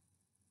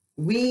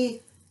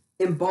 We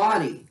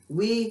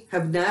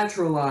have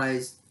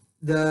naturalized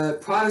the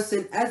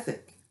Protestant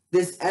ethic,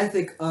 this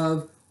ethic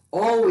of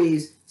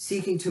always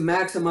seeking to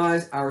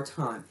maximize our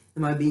time.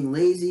 Am I being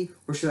lazy,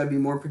 or should I be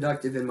more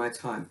productive in my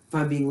time? If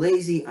I'm being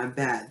lazy, I'm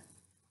bad.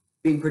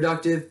 Being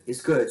productive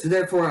is good. So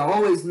therefore, I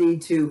always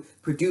need to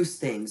produce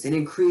things and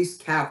increase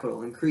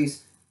capital,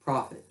 increase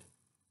profit.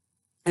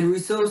 And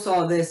Rousseau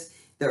saw this,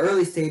 the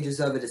early stages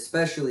of it,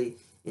 especially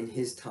in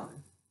his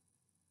time.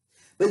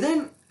 But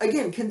then,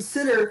 again,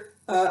 consider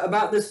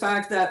about this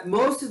fact that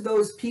most of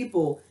those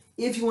people,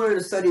 if you wanted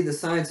to study the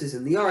sciences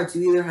and the arts,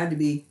 you either had to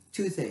be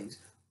two things.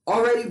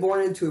 Already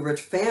born into a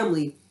rich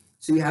family,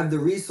 so you have the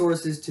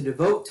resources to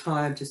devote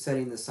time to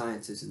studying the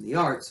sciences and the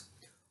arts,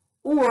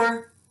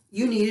 or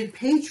you needed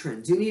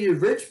patrons. You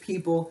needed rich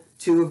people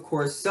to, of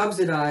course,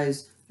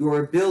 subsidize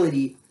your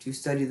ability to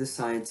study the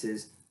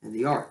sciences and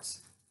the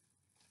arts.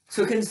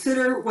 So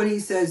consider what he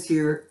says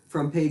here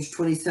from page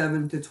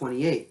 27 to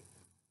 28.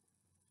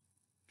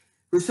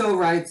 Rousseau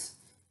writes,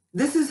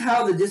 "This is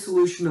how the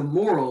dissolution of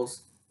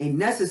morals, a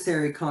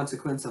necessary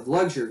consequence of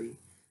luxury,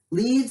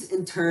 leads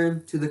in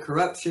turn to the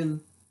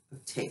corruption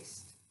of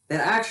taste." That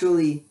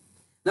actually,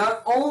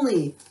 not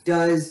only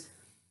does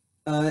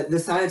the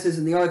sciences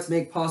and the arts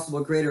make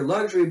possible greater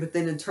luxury, but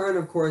then in turn,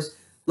 of course,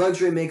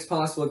 luxury makes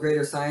possible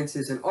greater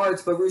sciences and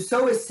arts. But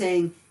Rousseau is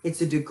saying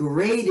it's a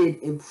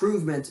degraded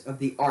improvement of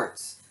the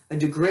arts. A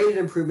degraded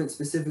improvement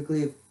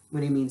specifically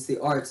when he means the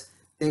arts.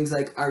 Things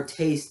like our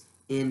taste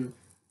in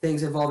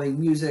things involving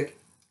music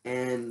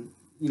and,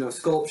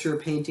 sculpture,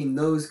 painting,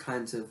 those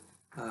kinds of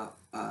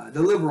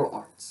the liberal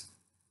arts.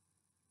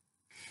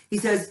 He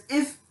says,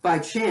 if by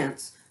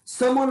chance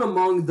someone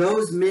among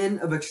those men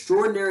of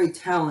extraordinary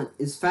talent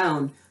is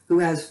found who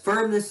has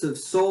firmness of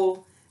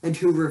soul and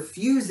who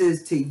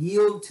refuses to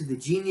yield to the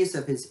genius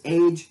of his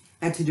age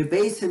and to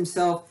debase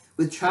himself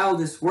with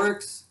childish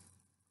works,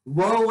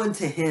 woe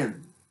unto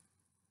him.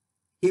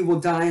 He will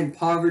die in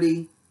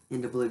poverty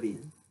and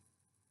oblivion.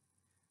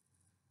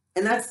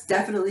 And that's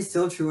definitely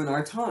still true in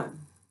our time.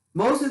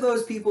 Most of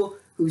those people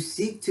who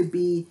seek to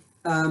be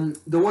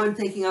the one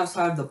thinking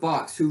outside of the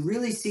box, who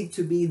really seek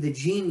to be the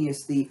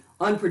genius, the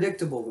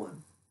unpredictable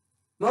one,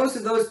 most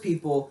of those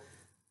people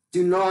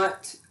do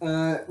not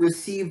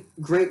receive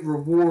great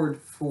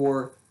reward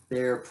for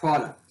their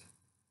product.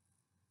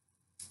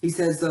 He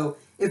says, though,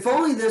 If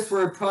only this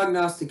were a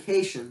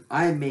prognostication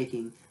I am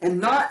making, and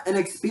not an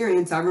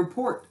experience I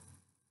report.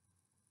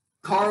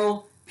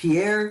 Karl,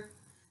 Pierre,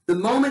 the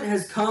moment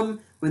has come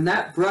when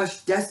that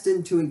brush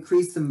destined to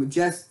increase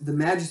the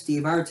majesty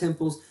of our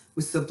temples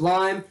with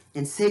sublime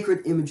and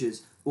sacred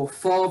images will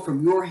fall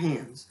from your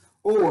hands,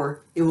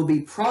 or it will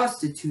be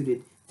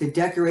prostituted to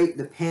decorate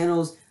the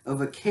panels of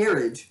a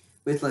carriage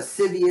with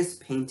lascivious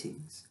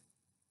paintings.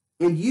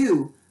 And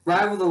you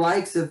rival the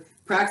likes of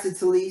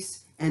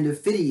Praxiteles and of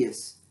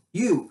Phidias,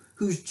 you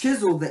whose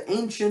chisel the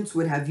ancients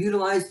would have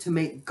utilized to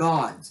make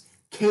gods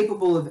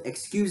capable of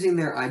excusing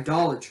their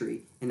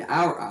idolatry in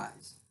our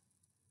eyes.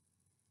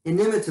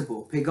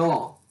 Inimitable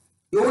Pigalle,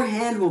 your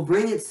hand will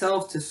bring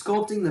itself to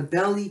sculpting the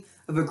belly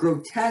of a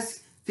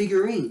grotesque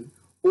figurine,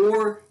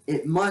 or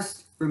it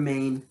must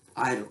remain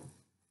idle.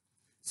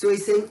 So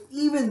he's saying,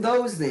 even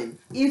those then,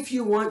 if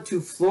you want to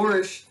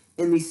flourish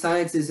in the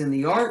sciences and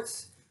the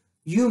arts,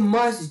 you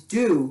must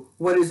do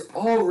what is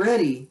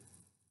already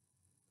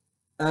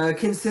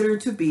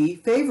considered to be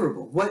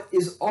favorable, what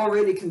is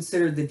already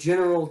considered the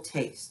general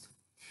taste.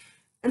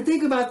 And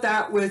think about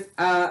that with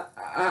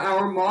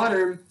our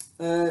modern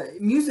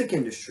music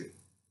industry.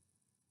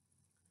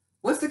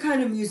 What's the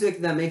kind of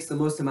music that makes the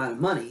most amount of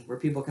money, where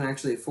people can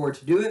actually afford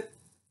to do it?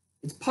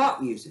 It's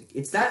pop music.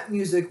 It's that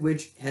music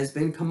which has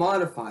been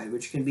commodified,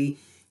 which can be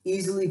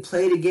easily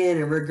played again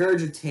and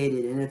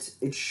regurgitated, and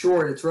it's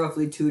short. It's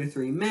roughly 2 to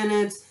 3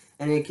 minutes,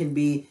 and it can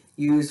be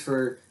used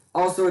for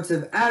all sorts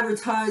of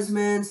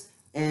advertisements,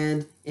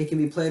 and it can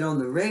be played on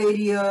the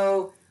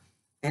radio,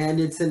 and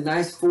it's a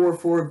nice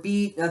 4/4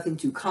 beat, nothing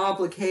too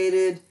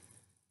complicated.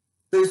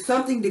 There's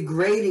something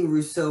degrading,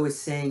 Rousseau is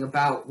saying,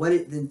 about what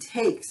it then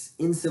takes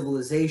in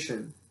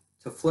civilization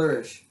to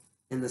flourish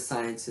in the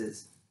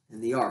sciences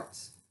and the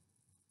arts.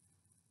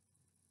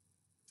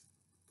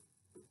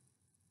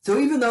 So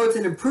even though it's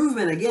an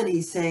improvement, again,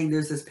 he's saying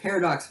there's this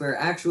paradox where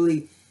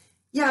actually,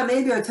 yeah,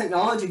 maybe our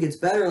technology gets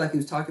better, like he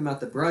was talking about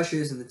the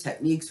brushes and the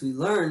techniques we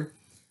learn,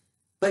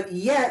 but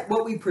yet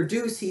what we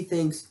produce, he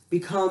thinks,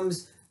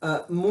 becomes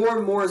more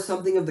and more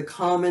something of the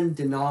common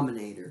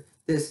denominator,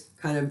 this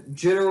kind of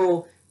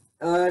general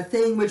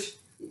thing which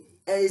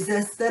is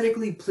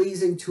aesthetically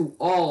pleasing to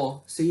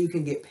all, so you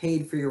can get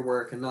paid for your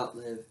work and not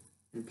live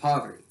in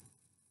poverty.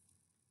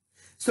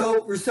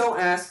 So Rousseau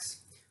asks,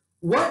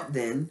 what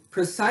then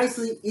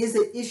precisely is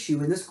at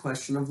issue in this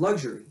question of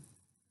luxury?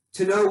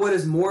 To know what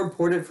is more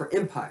important for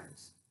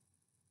empires?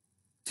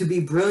 To be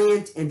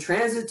brilliant and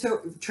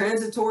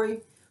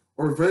transitory,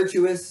 or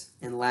virtuous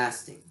and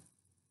lasting?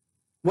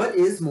 What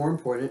is more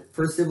important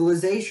for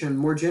civilization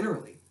more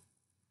generally?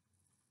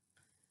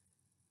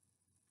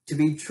 To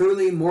be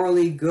truly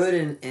morally good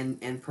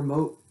and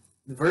promote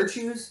the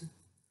virtues?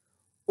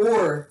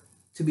 Or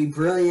to be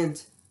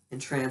brilliant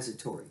and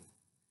transitory?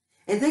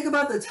 And think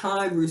about the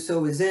time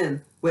Rousseau is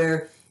in,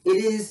 where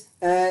it is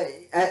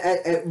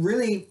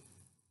really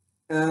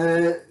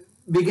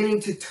beginning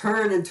to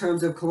turn in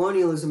terms of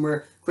colonialism,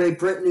 where Great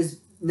Britain is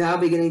now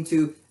beginning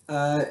to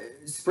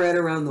spread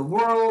around the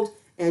world,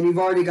 and you've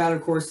already got,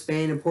 of course,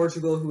 Spain and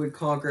Portugal, who had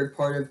conquered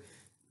part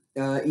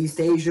of East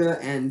Asia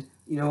and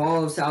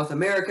all of South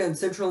America and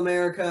Central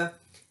America.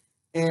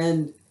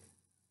 And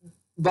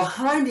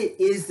behind it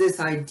is this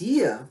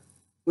idea,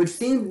 which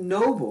seemed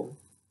noble,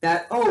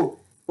 that, oh,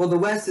 well, the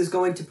West is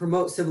going to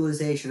promote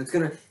civilization. It's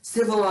going to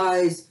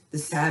civilize the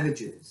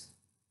savages.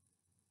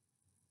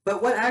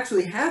 But what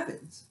actually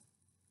happens?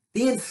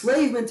 The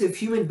enslavement of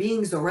human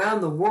beings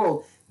around the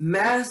world,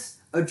 mass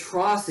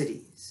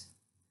atrocities.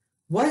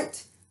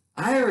 What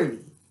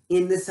irony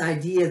in this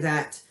idea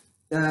that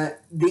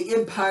the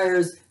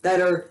empires that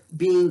are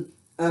being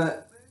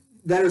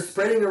that are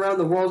spreading around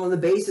the world on the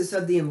basis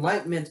of the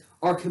Enlightenment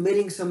are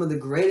committing some of the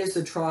greatest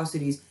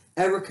atrocities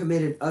ever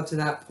committed up to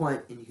that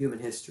point in human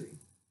history.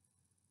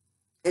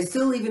 And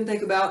still even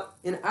think about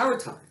in our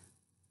time.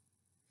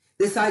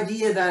 This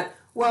idea that,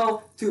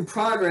 well, through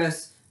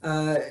progress,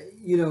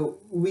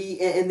 we,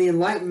 in the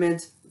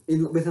Enlightenment,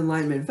 with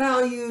Enlightenment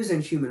values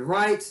and human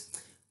rights,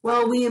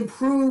 well, we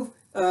improve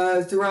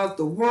throughout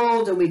the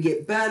world and we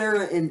get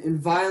better, and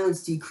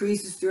violence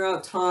decreases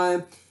throughout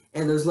time,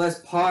 and there's less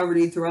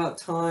poverty throughout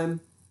time.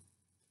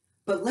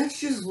 But let's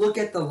just look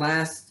at the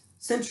last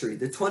century,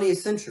 the 20th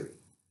century.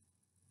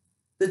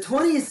 The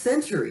 20th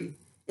century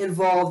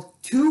involved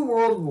 2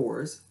 world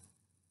wars,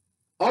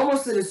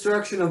 almost the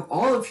destruction of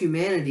all of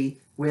humanity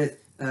with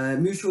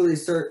mutually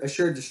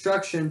assured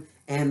destruction,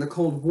 and the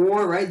Cold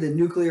War, right, the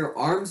nuclear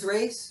arms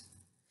race.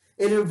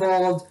 It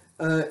involved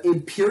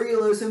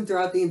imperialism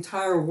throughout the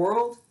entire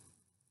world.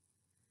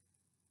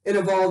 It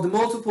involved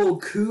multiple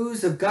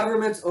coups of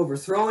governments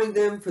overthrowing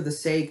them for the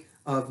sake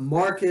of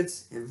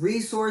markets and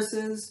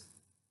resources.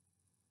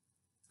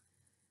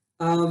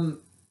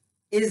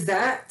 Is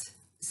that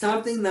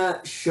something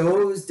that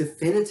shows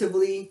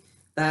definitively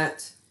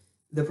that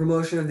the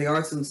promotion of the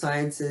arts and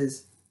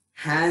sciences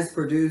has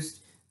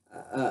produced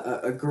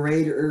a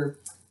greater,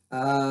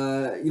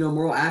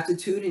 moral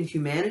aptitude in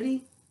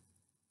humanity?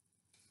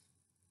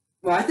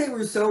 Well, I think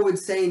Rousseau would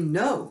say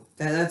no,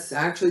 that that's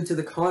actually to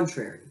the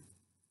contrary.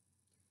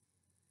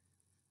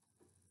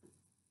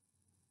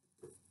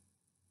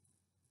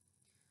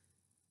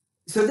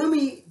 So then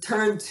we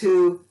turn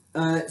to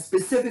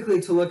specifically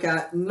to look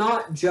at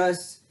not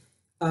just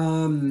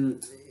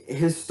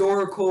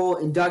historical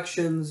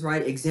inductions,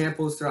 right,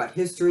 examples throughout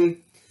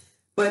history,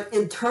 but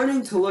in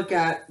turning to look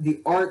at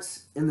the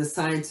arts and the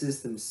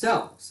sciences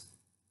themselves.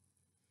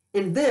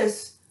 In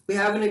this, we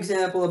have an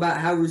example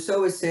about how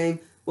Rousseau is saying,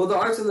 well, the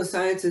arts and the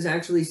sciences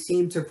actually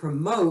seem to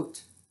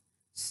promote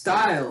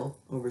style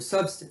over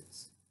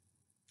substance.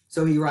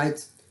 So he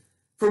writes,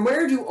 "From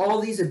where do all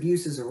these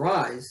abuses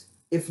arise,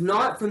 if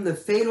not from the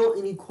fatal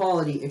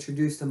inequality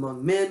introduced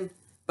among men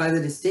by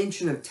the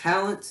distinction of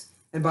talents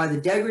and by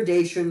the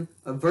degradation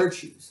of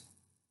virtues?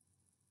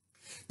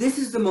 This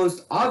is the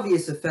most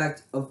obvious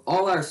effect of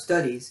all our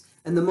studies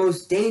and the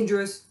most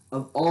dangerous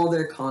of all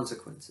their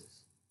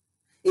consequences.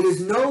 It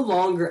is no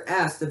longer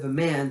asked of a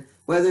man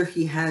whether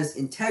he has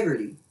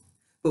integrity,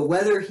 but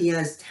whether he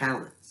has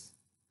talents,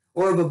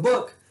 or of a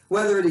book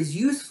whether it is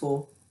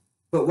useful,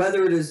 but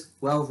whether it is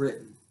well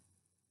written.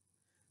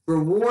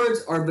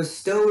 Rewards are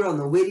bestowed on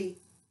the witty,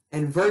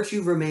 and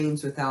virtue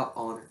remains without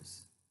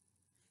honors.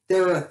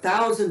 There are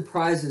 1,000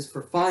 prizes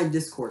for fine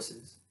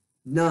discourses,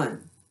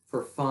 none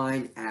for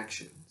fine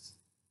actions."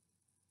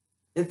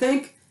 And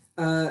think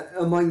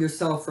among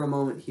yourself for a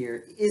moment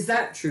here. Is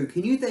that true?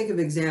 Can you think of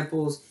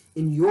examples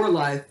in your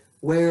life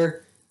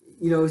where,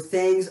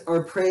 things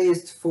are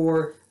praised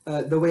for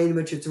the way in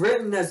which it's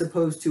written as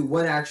opposed to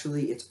what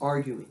actually it's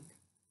arguing,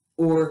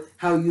 or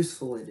how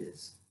useful it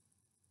is?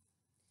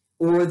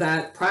 Or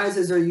that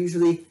prizes are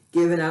usually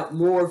given out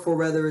more for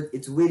whether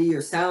it's witty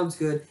or sounds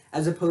good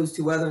as opposed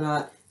to whether or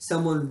not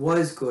someone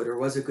was good or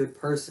was a good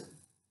person.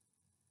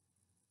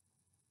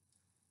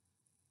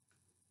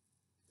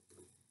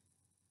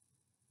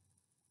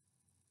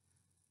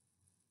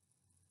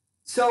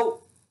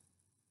 So,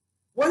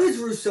 what is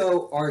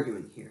Rousseau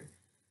arguing here?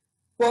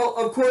 Well,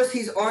 of course,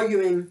 he's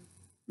arguing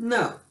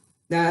no,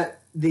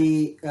 that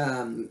the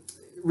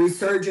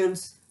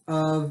resurgence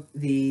of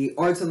the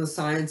arts and the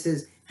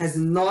sciences has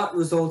not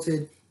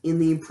resulted in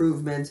the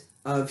improvement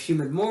of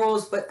human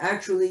morals, but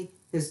actually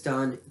has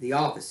done the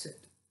opposite.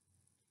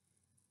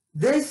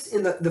 This,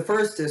 in the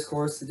first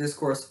discourse, the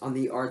discourse on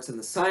the arts and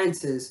the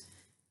sciences,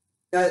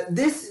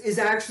 this is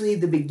actually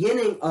the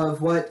beginning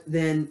of what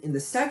then in the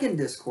second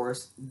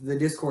discourse, the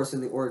discourse in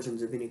the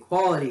Origins of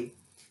Inequality,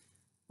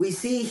 we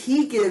see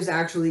he gives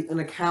actually an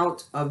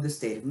account of the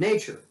state of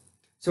nature.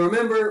 So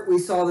remember, we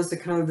saw this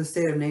account of the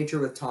state of nature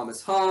with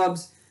Thomas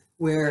Hobbes,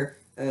 where,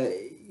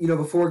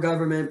 before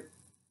government,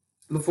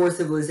 before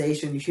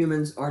civilization,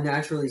 humans are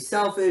naturally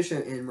selfish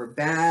and we're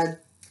bad.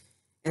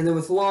 And then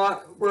with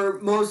Locke, we're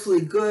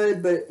mostly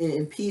good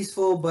and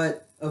peaceful,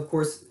 but of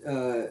course,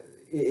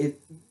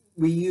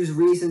 we use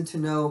reason to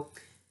know,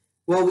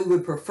 well, we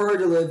would prefer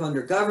to live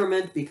under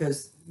government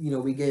because,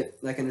 we get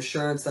like an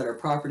assurance that our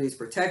property is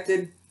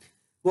protected.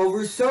 Well,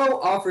 Rousseau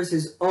offers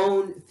his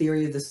own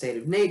theory of the state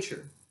of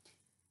nature.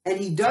 And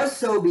he does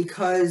so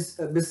because,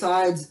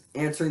 besides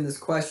answering this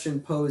question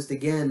posed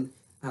again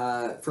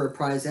for a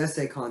prize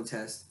essay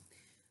contest,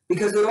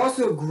 because it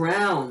also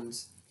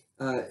grounds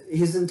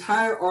his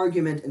entire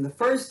argument in the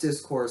first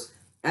discourse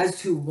as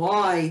to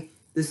why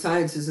the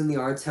sciences and the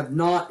arts have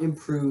not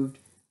improved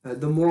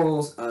the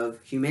morals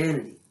of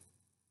humanity.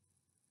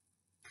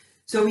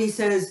 So he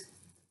says,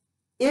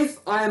 if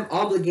I am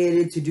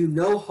obligated to do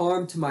no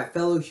harm to my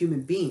fellow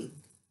human being,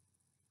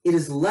 it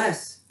is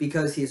less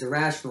because he is a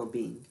rational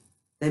being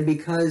than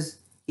because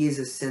he is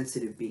a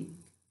sensitive being.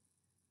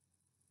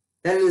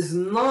 That it is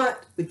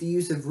not with the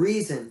use of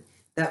reason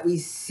that we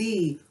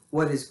see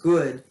what is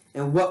good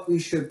and what we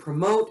should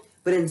promote,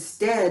 but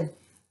instead,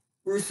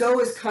 Rousseau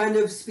is kind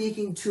of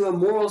speaking to a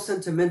moral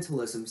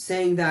sentimentalism,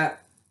 saying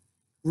that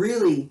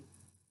really,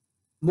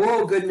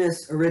 moral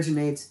goodness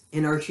originates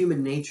in our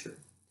human nature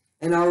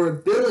and our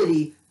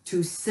ability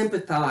to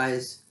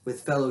sympathize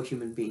with fellow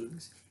human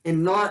beings,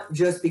 and not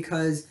just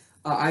because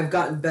I've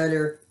gotten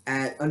better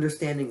at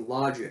understanding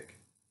logic.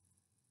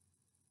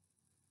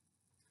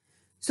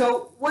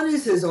 So, what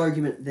is his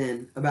argument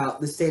then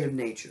about the state of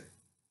nature?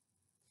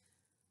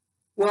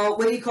 Well,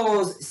 what he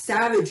calls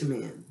savage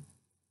man,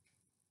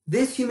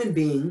 this human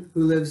being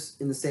who lives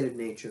in the state of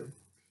nature,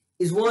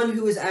 is one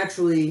who is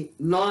actually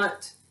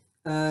not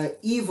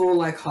evil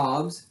like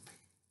Hobbes,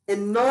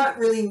 and not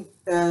really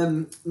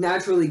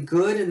naturally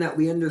good in that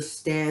we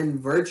understand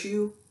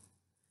virtue,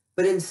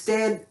 but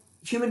instead,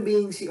 human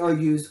beings, he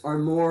argues, are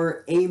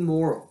more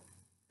amoral,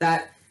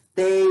 that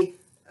they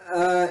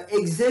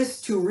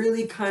exist to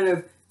really kind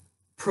of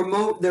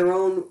promote their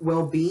own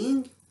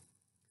well-being,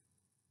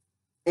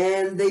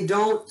 and they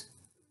don't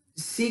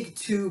seek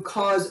to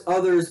cause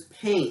others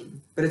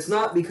pain, but it's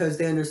not because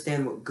they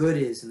understand what good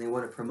is and they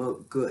want to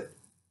promote good.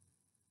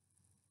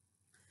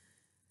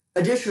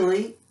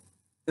 Additionally,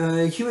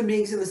 human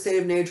beings in the state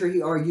of nature,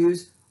 he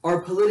argues,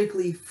 are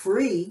politically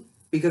free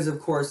because, of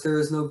course, there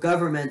is no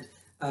government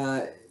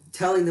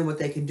telling them what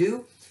they can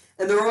do,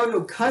 and there are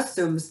no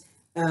customs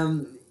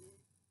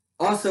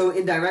also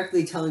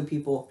indirectly telling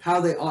people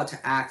how they ought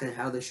to act and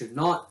how they should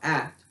not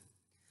act.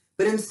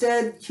 But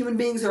instead, human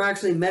beings are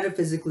actually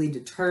metaphysically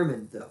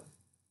determined, though.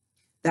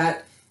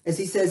 That as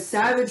he says,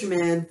 savage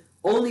man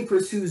only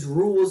pursues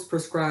rules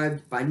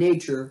prescribed by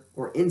nature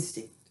or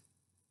instinct.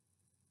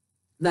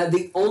 That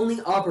the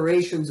only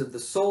operations of the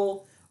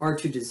soul are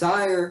to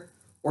desire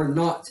or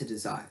not to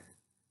desire.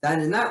 That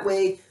in that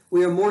way,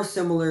 we are more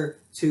similar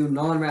to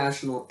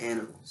non-rational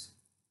animals.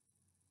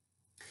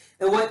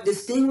 And what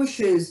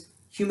distinguishes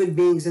human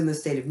beings in the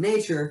state of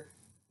nature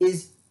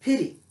is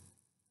pity,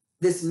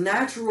 this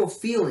natural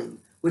feeling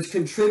which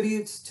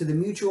contributes to the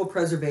mutual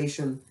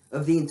preservation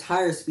of the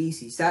entire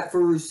species. That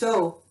for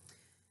Rousseau,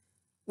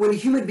 when a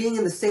human being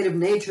in the state of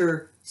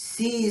nature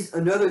sees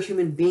another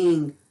human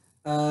being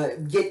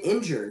get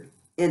injured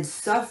and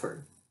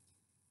suffer,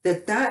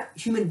 that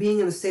human being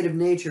in the state of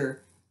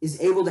nature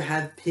is able to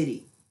have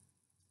pity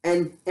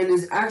and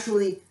is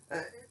actually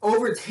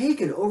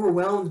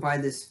overwhelmed by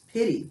this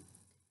pity,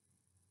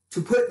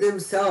 to put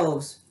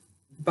themselves,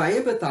 by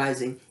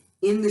empathizing,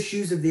 in the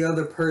shoes of the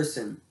other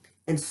person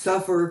and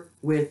suffer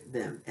with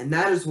them. And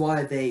that is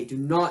why they do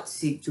not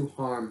seek to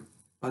harm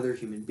other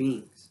human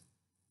beings.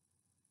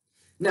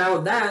 Now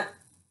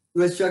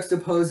let's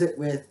juxtapose it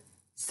with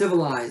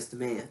civilized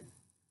man,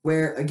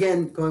 where,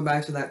 again, going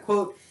back to that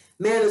quote,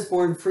 man is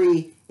born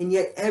free, and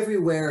yet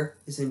everywhere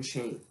is in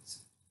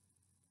chains.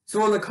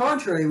 So on the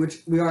contrary,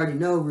 which we already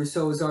know,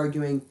 Rousseau is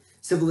arguing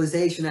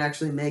civilization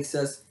actually makes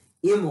us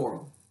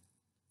immoral.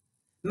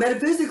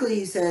 Metaphysically,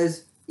 he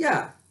says,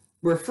 yeah,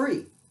 we're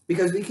free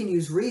because we can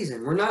use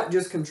reason. We're not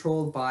just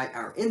controlled by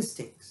our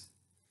instincts.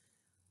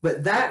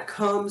 But that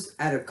comes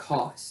at a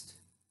cost.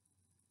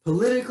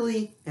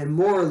 Politically and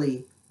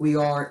morally, we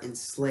are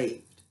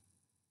enslaved.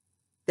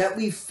 That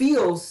we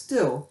feel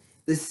still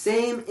the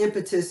same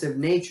impetus of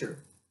nature,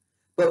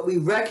 but we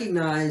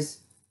recognize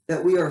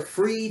that we are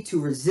free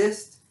to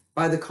resist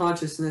by the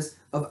consciousness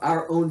of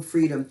our own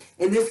freedom.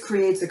 And this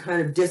creates a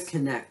kind of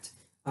disconnect.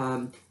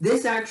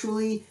 This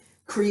actually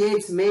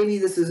creates, maybe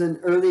this is an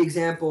early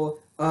example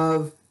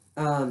of,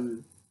 what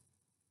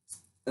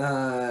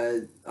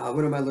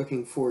am I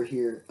looking for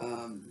here?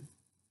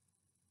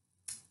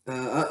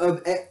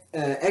 Of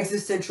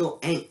existential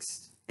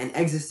angst and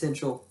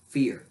existential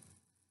fear.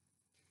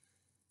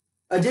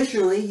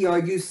 Additionally, he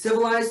argues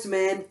civilized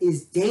man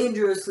is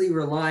dangerously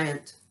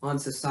reliant on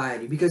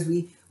society because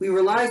we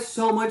rely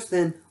so much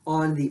then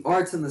on the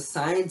arts and the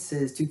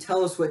sciences to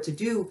tell us what to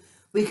do,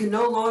 we can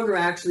no longer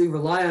actually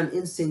rely on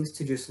instincts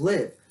to just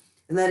live.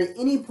 And that at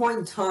any point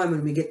in time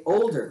when we get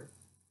older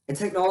and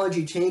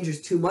technology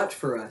changes too much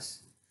for us,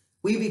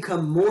 we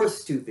become more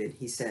stupid,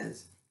 he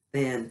says,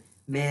 than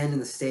man in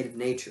the state of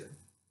nature.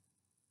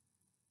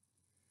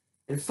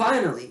 And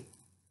finally,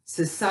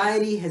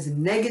 society has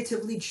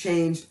negatively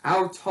changed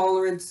our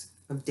tolerance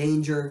of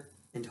danger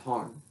and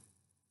harm.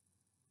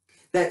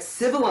 That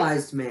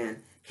civilized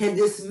man can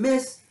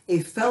dismiss a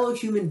fellow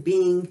human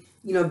being,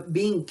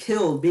 being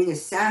killed, being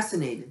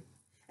assassinated,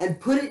 and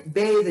put at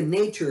bay the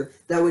nature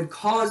that would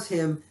cause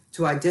him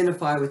to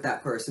identify with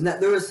that person.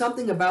 That there is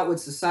something about what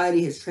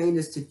society has trained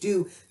us to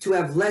do to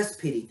have less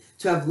pity,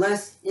 to have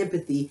less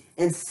empathy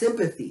and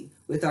sympathy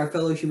with our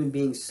fellow human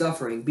beings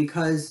suffering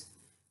because,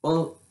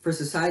 well, for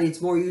society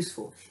it's more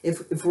useful.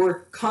 If we're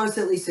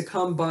constantly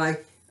succumbed by,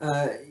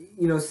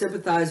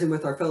 sympathizing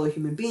with our fellow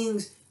human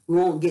beings, we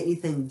won't get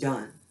anything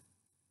done.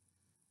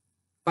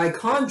 By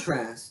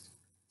contrast,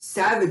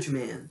 savage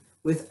man,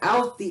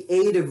 without the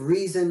aid of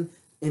reason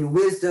and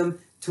wisdom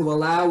to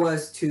allow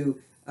us to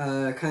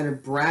kind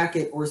of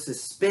bracket or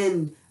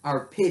suspend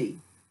our pity,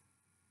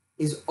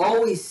 is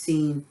always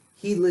seen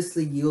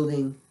heedlessly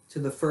yielding to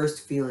the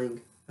first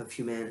feeling of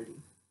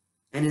humanity.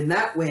 And in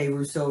that way,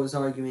 Rousseau is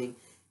arguing,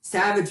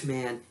 savage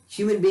man,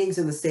 human beings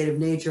in the state of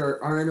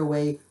nature are in a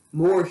way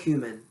more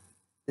human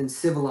than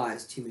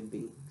civilized human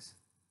beings.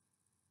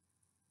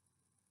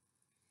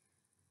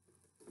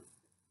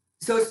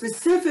 So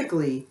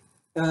specifically,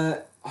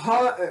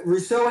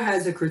 Rousseau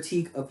has a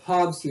critique of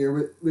Hobbes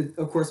here, with,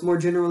 of course, more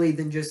generally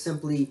than just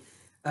simply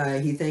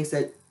he thinks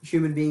that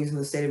human beings in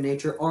the state of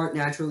nature aren't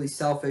naturally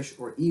selfish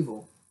or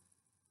evil.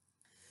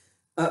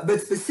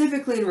 But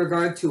specifically in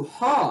regard to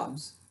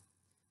Hobbes,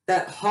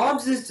 that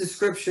Hobbes'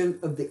 description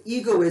of the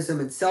egoism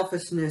and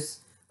selfishness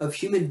of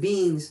human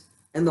beings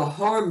and the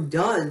harm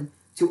done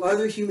to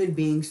other human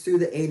beings through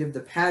the aid of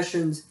the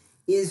passions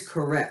is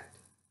correct.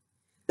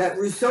 That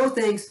Rousseau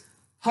thinks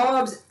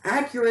Hobbes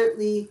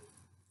accurately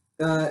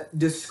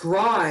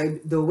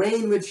described the way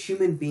in which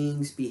human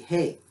beings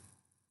behave.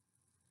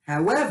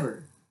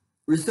 However,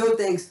 Rousseau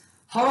thinks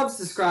Hobbes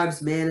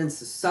describes man in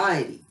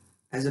society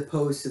as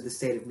opposed to the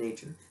state of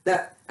nature.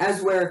 That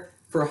as where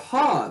for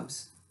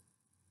Hobbes,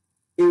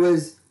 it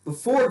was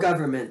before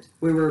government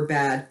we were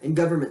bad and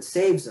government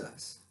saves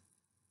us.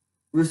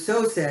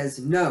 Rousseau says,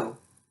 no,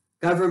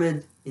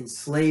 government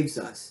enslaves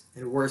us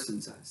and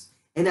worsens us.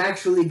 And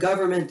actually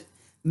government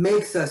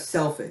makes us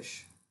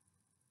selfish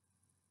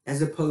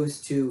as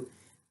opposed to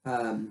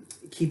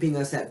keeping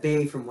us at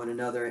bay from one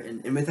another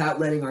and without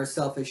letting our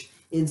selfish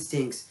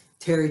instincts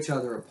tear each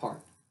other apart.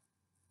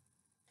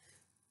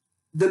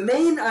 The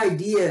main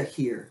idea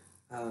here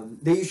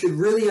that you should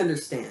really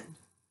understand,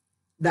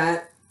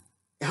 that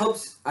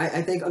helps,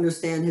 I think,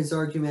 understand his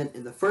argument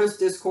in the first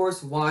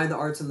discourse, why the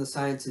arts and the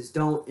sciences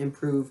don't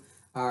improve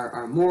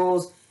our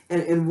morals,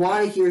 and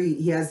why here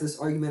he has this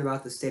argument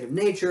about the state of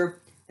nature,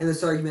 and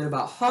this argument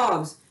about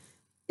Hobbes,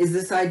 is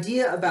this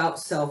idea about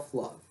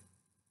self-love.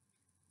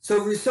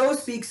 So Rousseau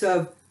speaks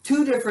of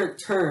two different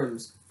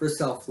terms for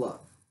self-love.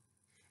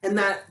 And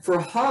that for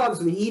Hobbes,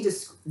 when he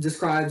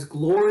describes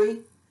glory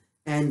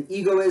and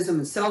egoism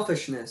and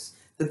selfishness,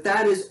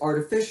 that is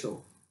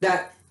artificial.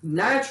 That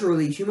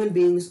naturally human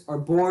beings are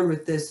born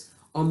with this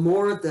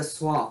amour de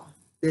soi,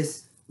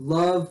 this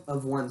love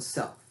of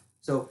oneself.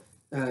 So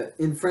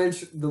in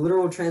French, the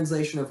literal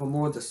translation of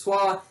amour de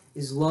soi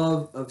is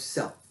love of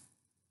self.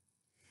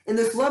 And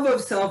this love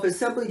of self is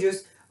simply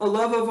just a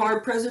love of our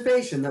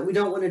preservation, that we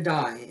don't want to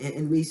die,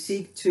 and we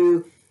seek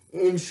to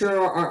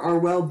ensure our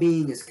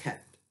well-being is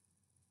kept.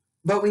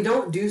 But we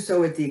don't do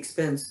so at the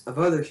expense of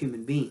other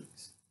human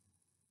beings.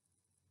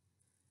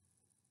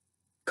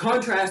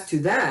 Contrast to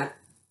that,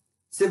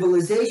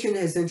 civilization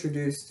has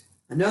introduced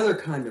another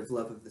kind of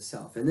love of the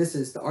self, and this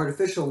is the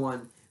artificial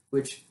one,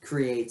 which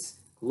creates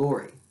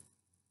glory.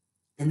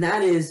 And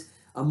that is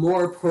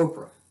amour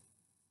propre,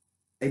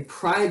 a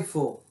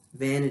prideful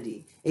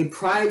vanity, a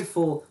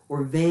prideful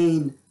or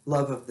vain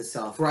love of the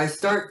self, where I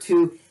start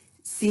to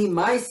see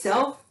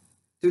myself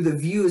through the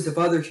views of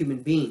other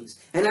human beings,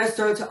 and I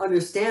start to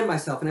understand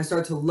myself, and I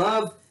start to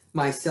love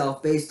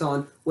myself based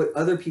on what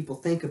other people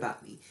think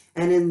about me.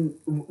 And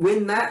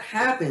when that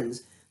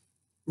happens,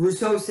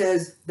 Rousseau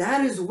says,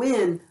 that is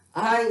when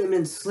I am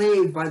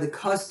enslaved by the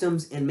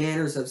customs and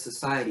manners of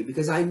society,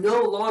 because I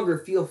no longer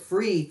feel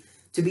free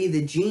to be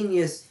the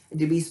genius and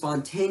to be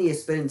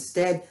spontaneous, but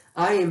instead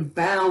I am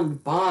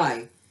bound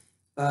by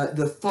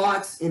the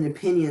thoughts and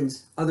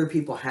opinions other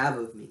people have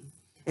of me.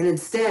 And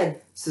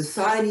instead,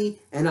 society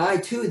and I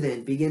too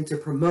then begin to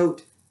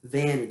promote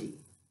vanity.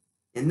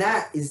 And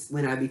that is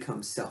when I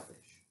become selfish.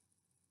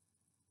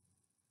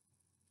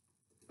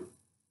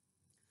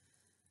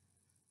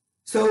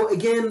 So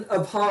again,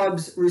 of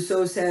Hobbes,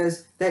 Rousseau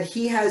says that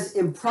he has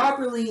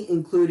improperly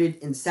included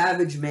in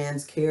savage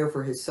man's care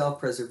for his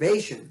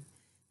self-preservation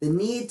the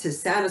need to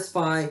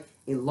satisfy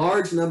a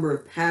large number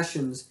of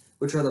passions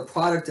which are the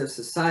product of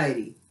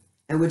society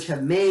and which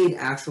have made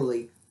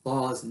actually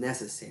laws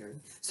necessary.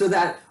 So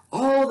that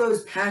all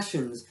those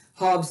passions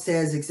Hobbes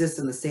says exist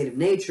in the state of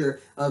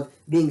nature of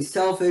being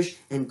selfish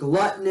and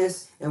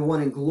gluttonous and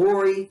wanting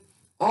glory,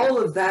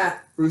 all of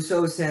that,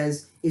 Rousseau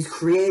says, is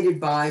created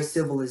by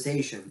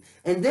civilization.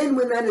 And then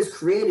when that is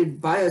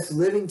created by us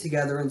living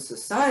together in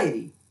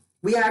society,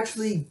 we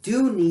actually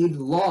do need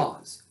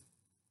laws.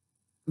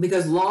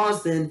 Because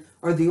laws then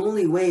are the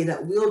only way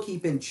that we'll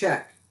keep in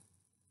check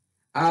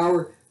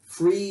our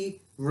free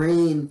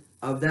reign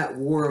of that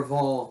war of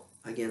all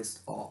against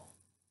all.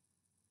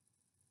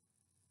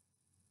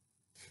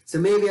 So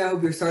maybe I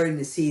hope you're starting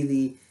to see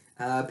the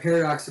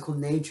paradoxical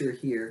nature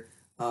here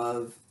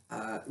of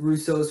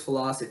Rousseau's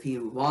philosophy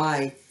and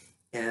why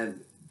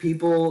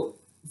people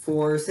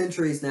for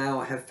centuries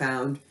now have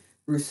found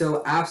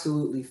Rousseau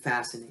absolutely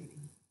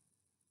fascinating.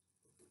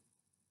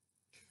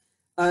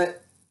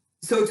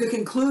 So to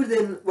conclude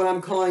then what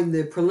I'm calling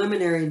the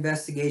preliminary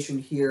investigation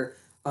here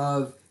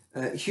of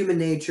human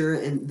nature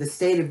and the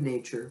state of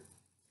nature,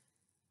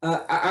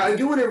 I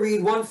do want to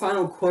read one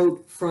final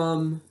quote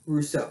from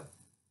Rousseau.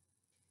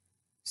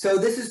 So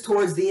this is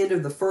towards the end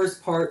of the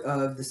first part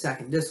of the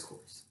second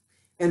discourse.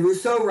 And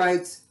Rousseau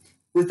writes,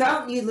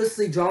 "Without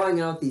needlessly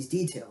drawing out these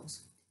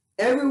details,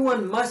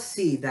 everyone must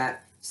see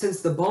that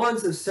since the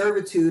bonds of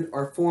servitude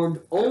are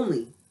formed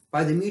only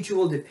by the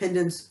mutual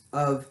dependence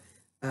of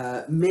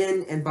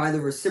men and by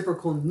the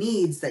reciprocal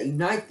needs that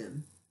unite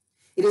them,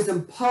 it is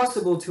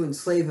impossible to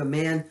enslave a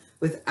man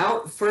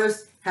without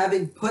first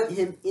having put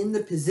him in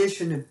the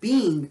position of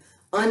being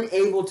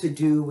unable to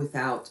do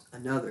without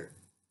another."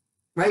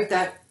 Right?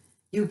 That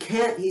you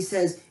can't, he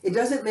says, it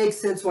doesn't make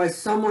sense why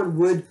someone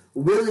would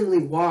willingly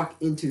walk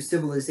into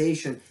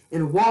civilization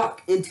and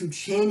walk into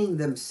chaining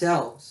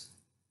themselves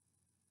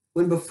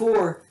when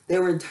before they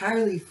were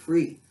entirely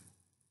free.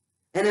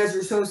 And as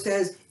Rousseau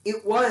says,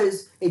 it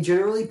was a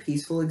generally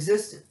peaceful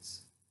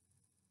existence.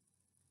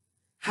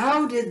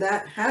 How did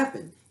that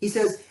happen? He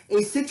says,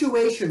 a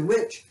situation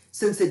which,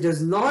 since it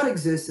does not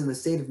exist in the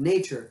state of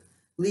nature,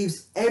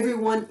 leaves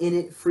everyone in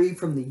it free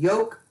from the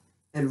yoke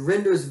and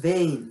renders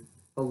vain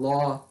the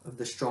law of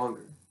the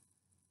stronger.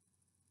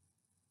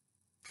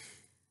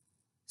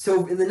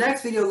 So in the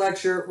next video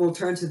lecture, we'll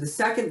turn to the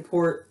second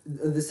part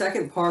of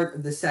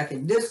the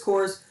second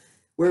discourse,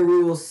 where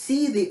we will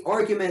see the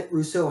argument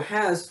Rousseau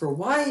has for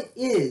why it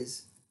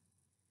is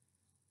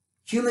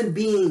human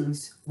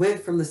beings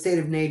went from the state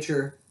of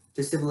nature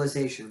to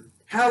civilization,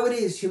 how it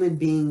is human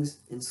beings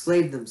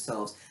enslaved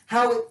themselves,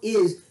 how it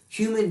is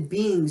human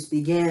beings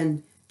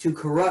began to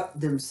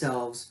corrupt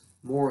themselves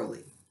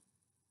morally.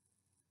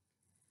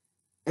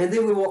 And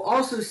then we will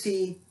also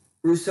see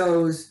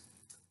Rousseau's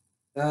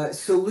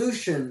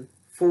solution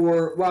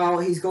for, while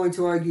he's going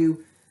to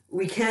argue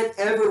we can't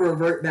ever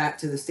revert back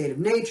to the state of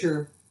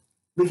nature,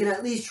 we can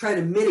at least try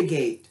to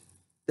mitigate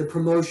the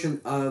promotion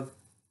of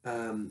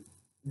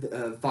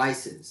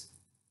vices.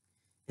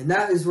 And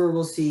that is where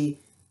we'll see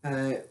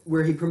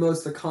where he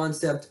promotes the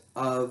concept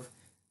of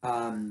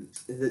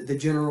the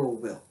general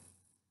will.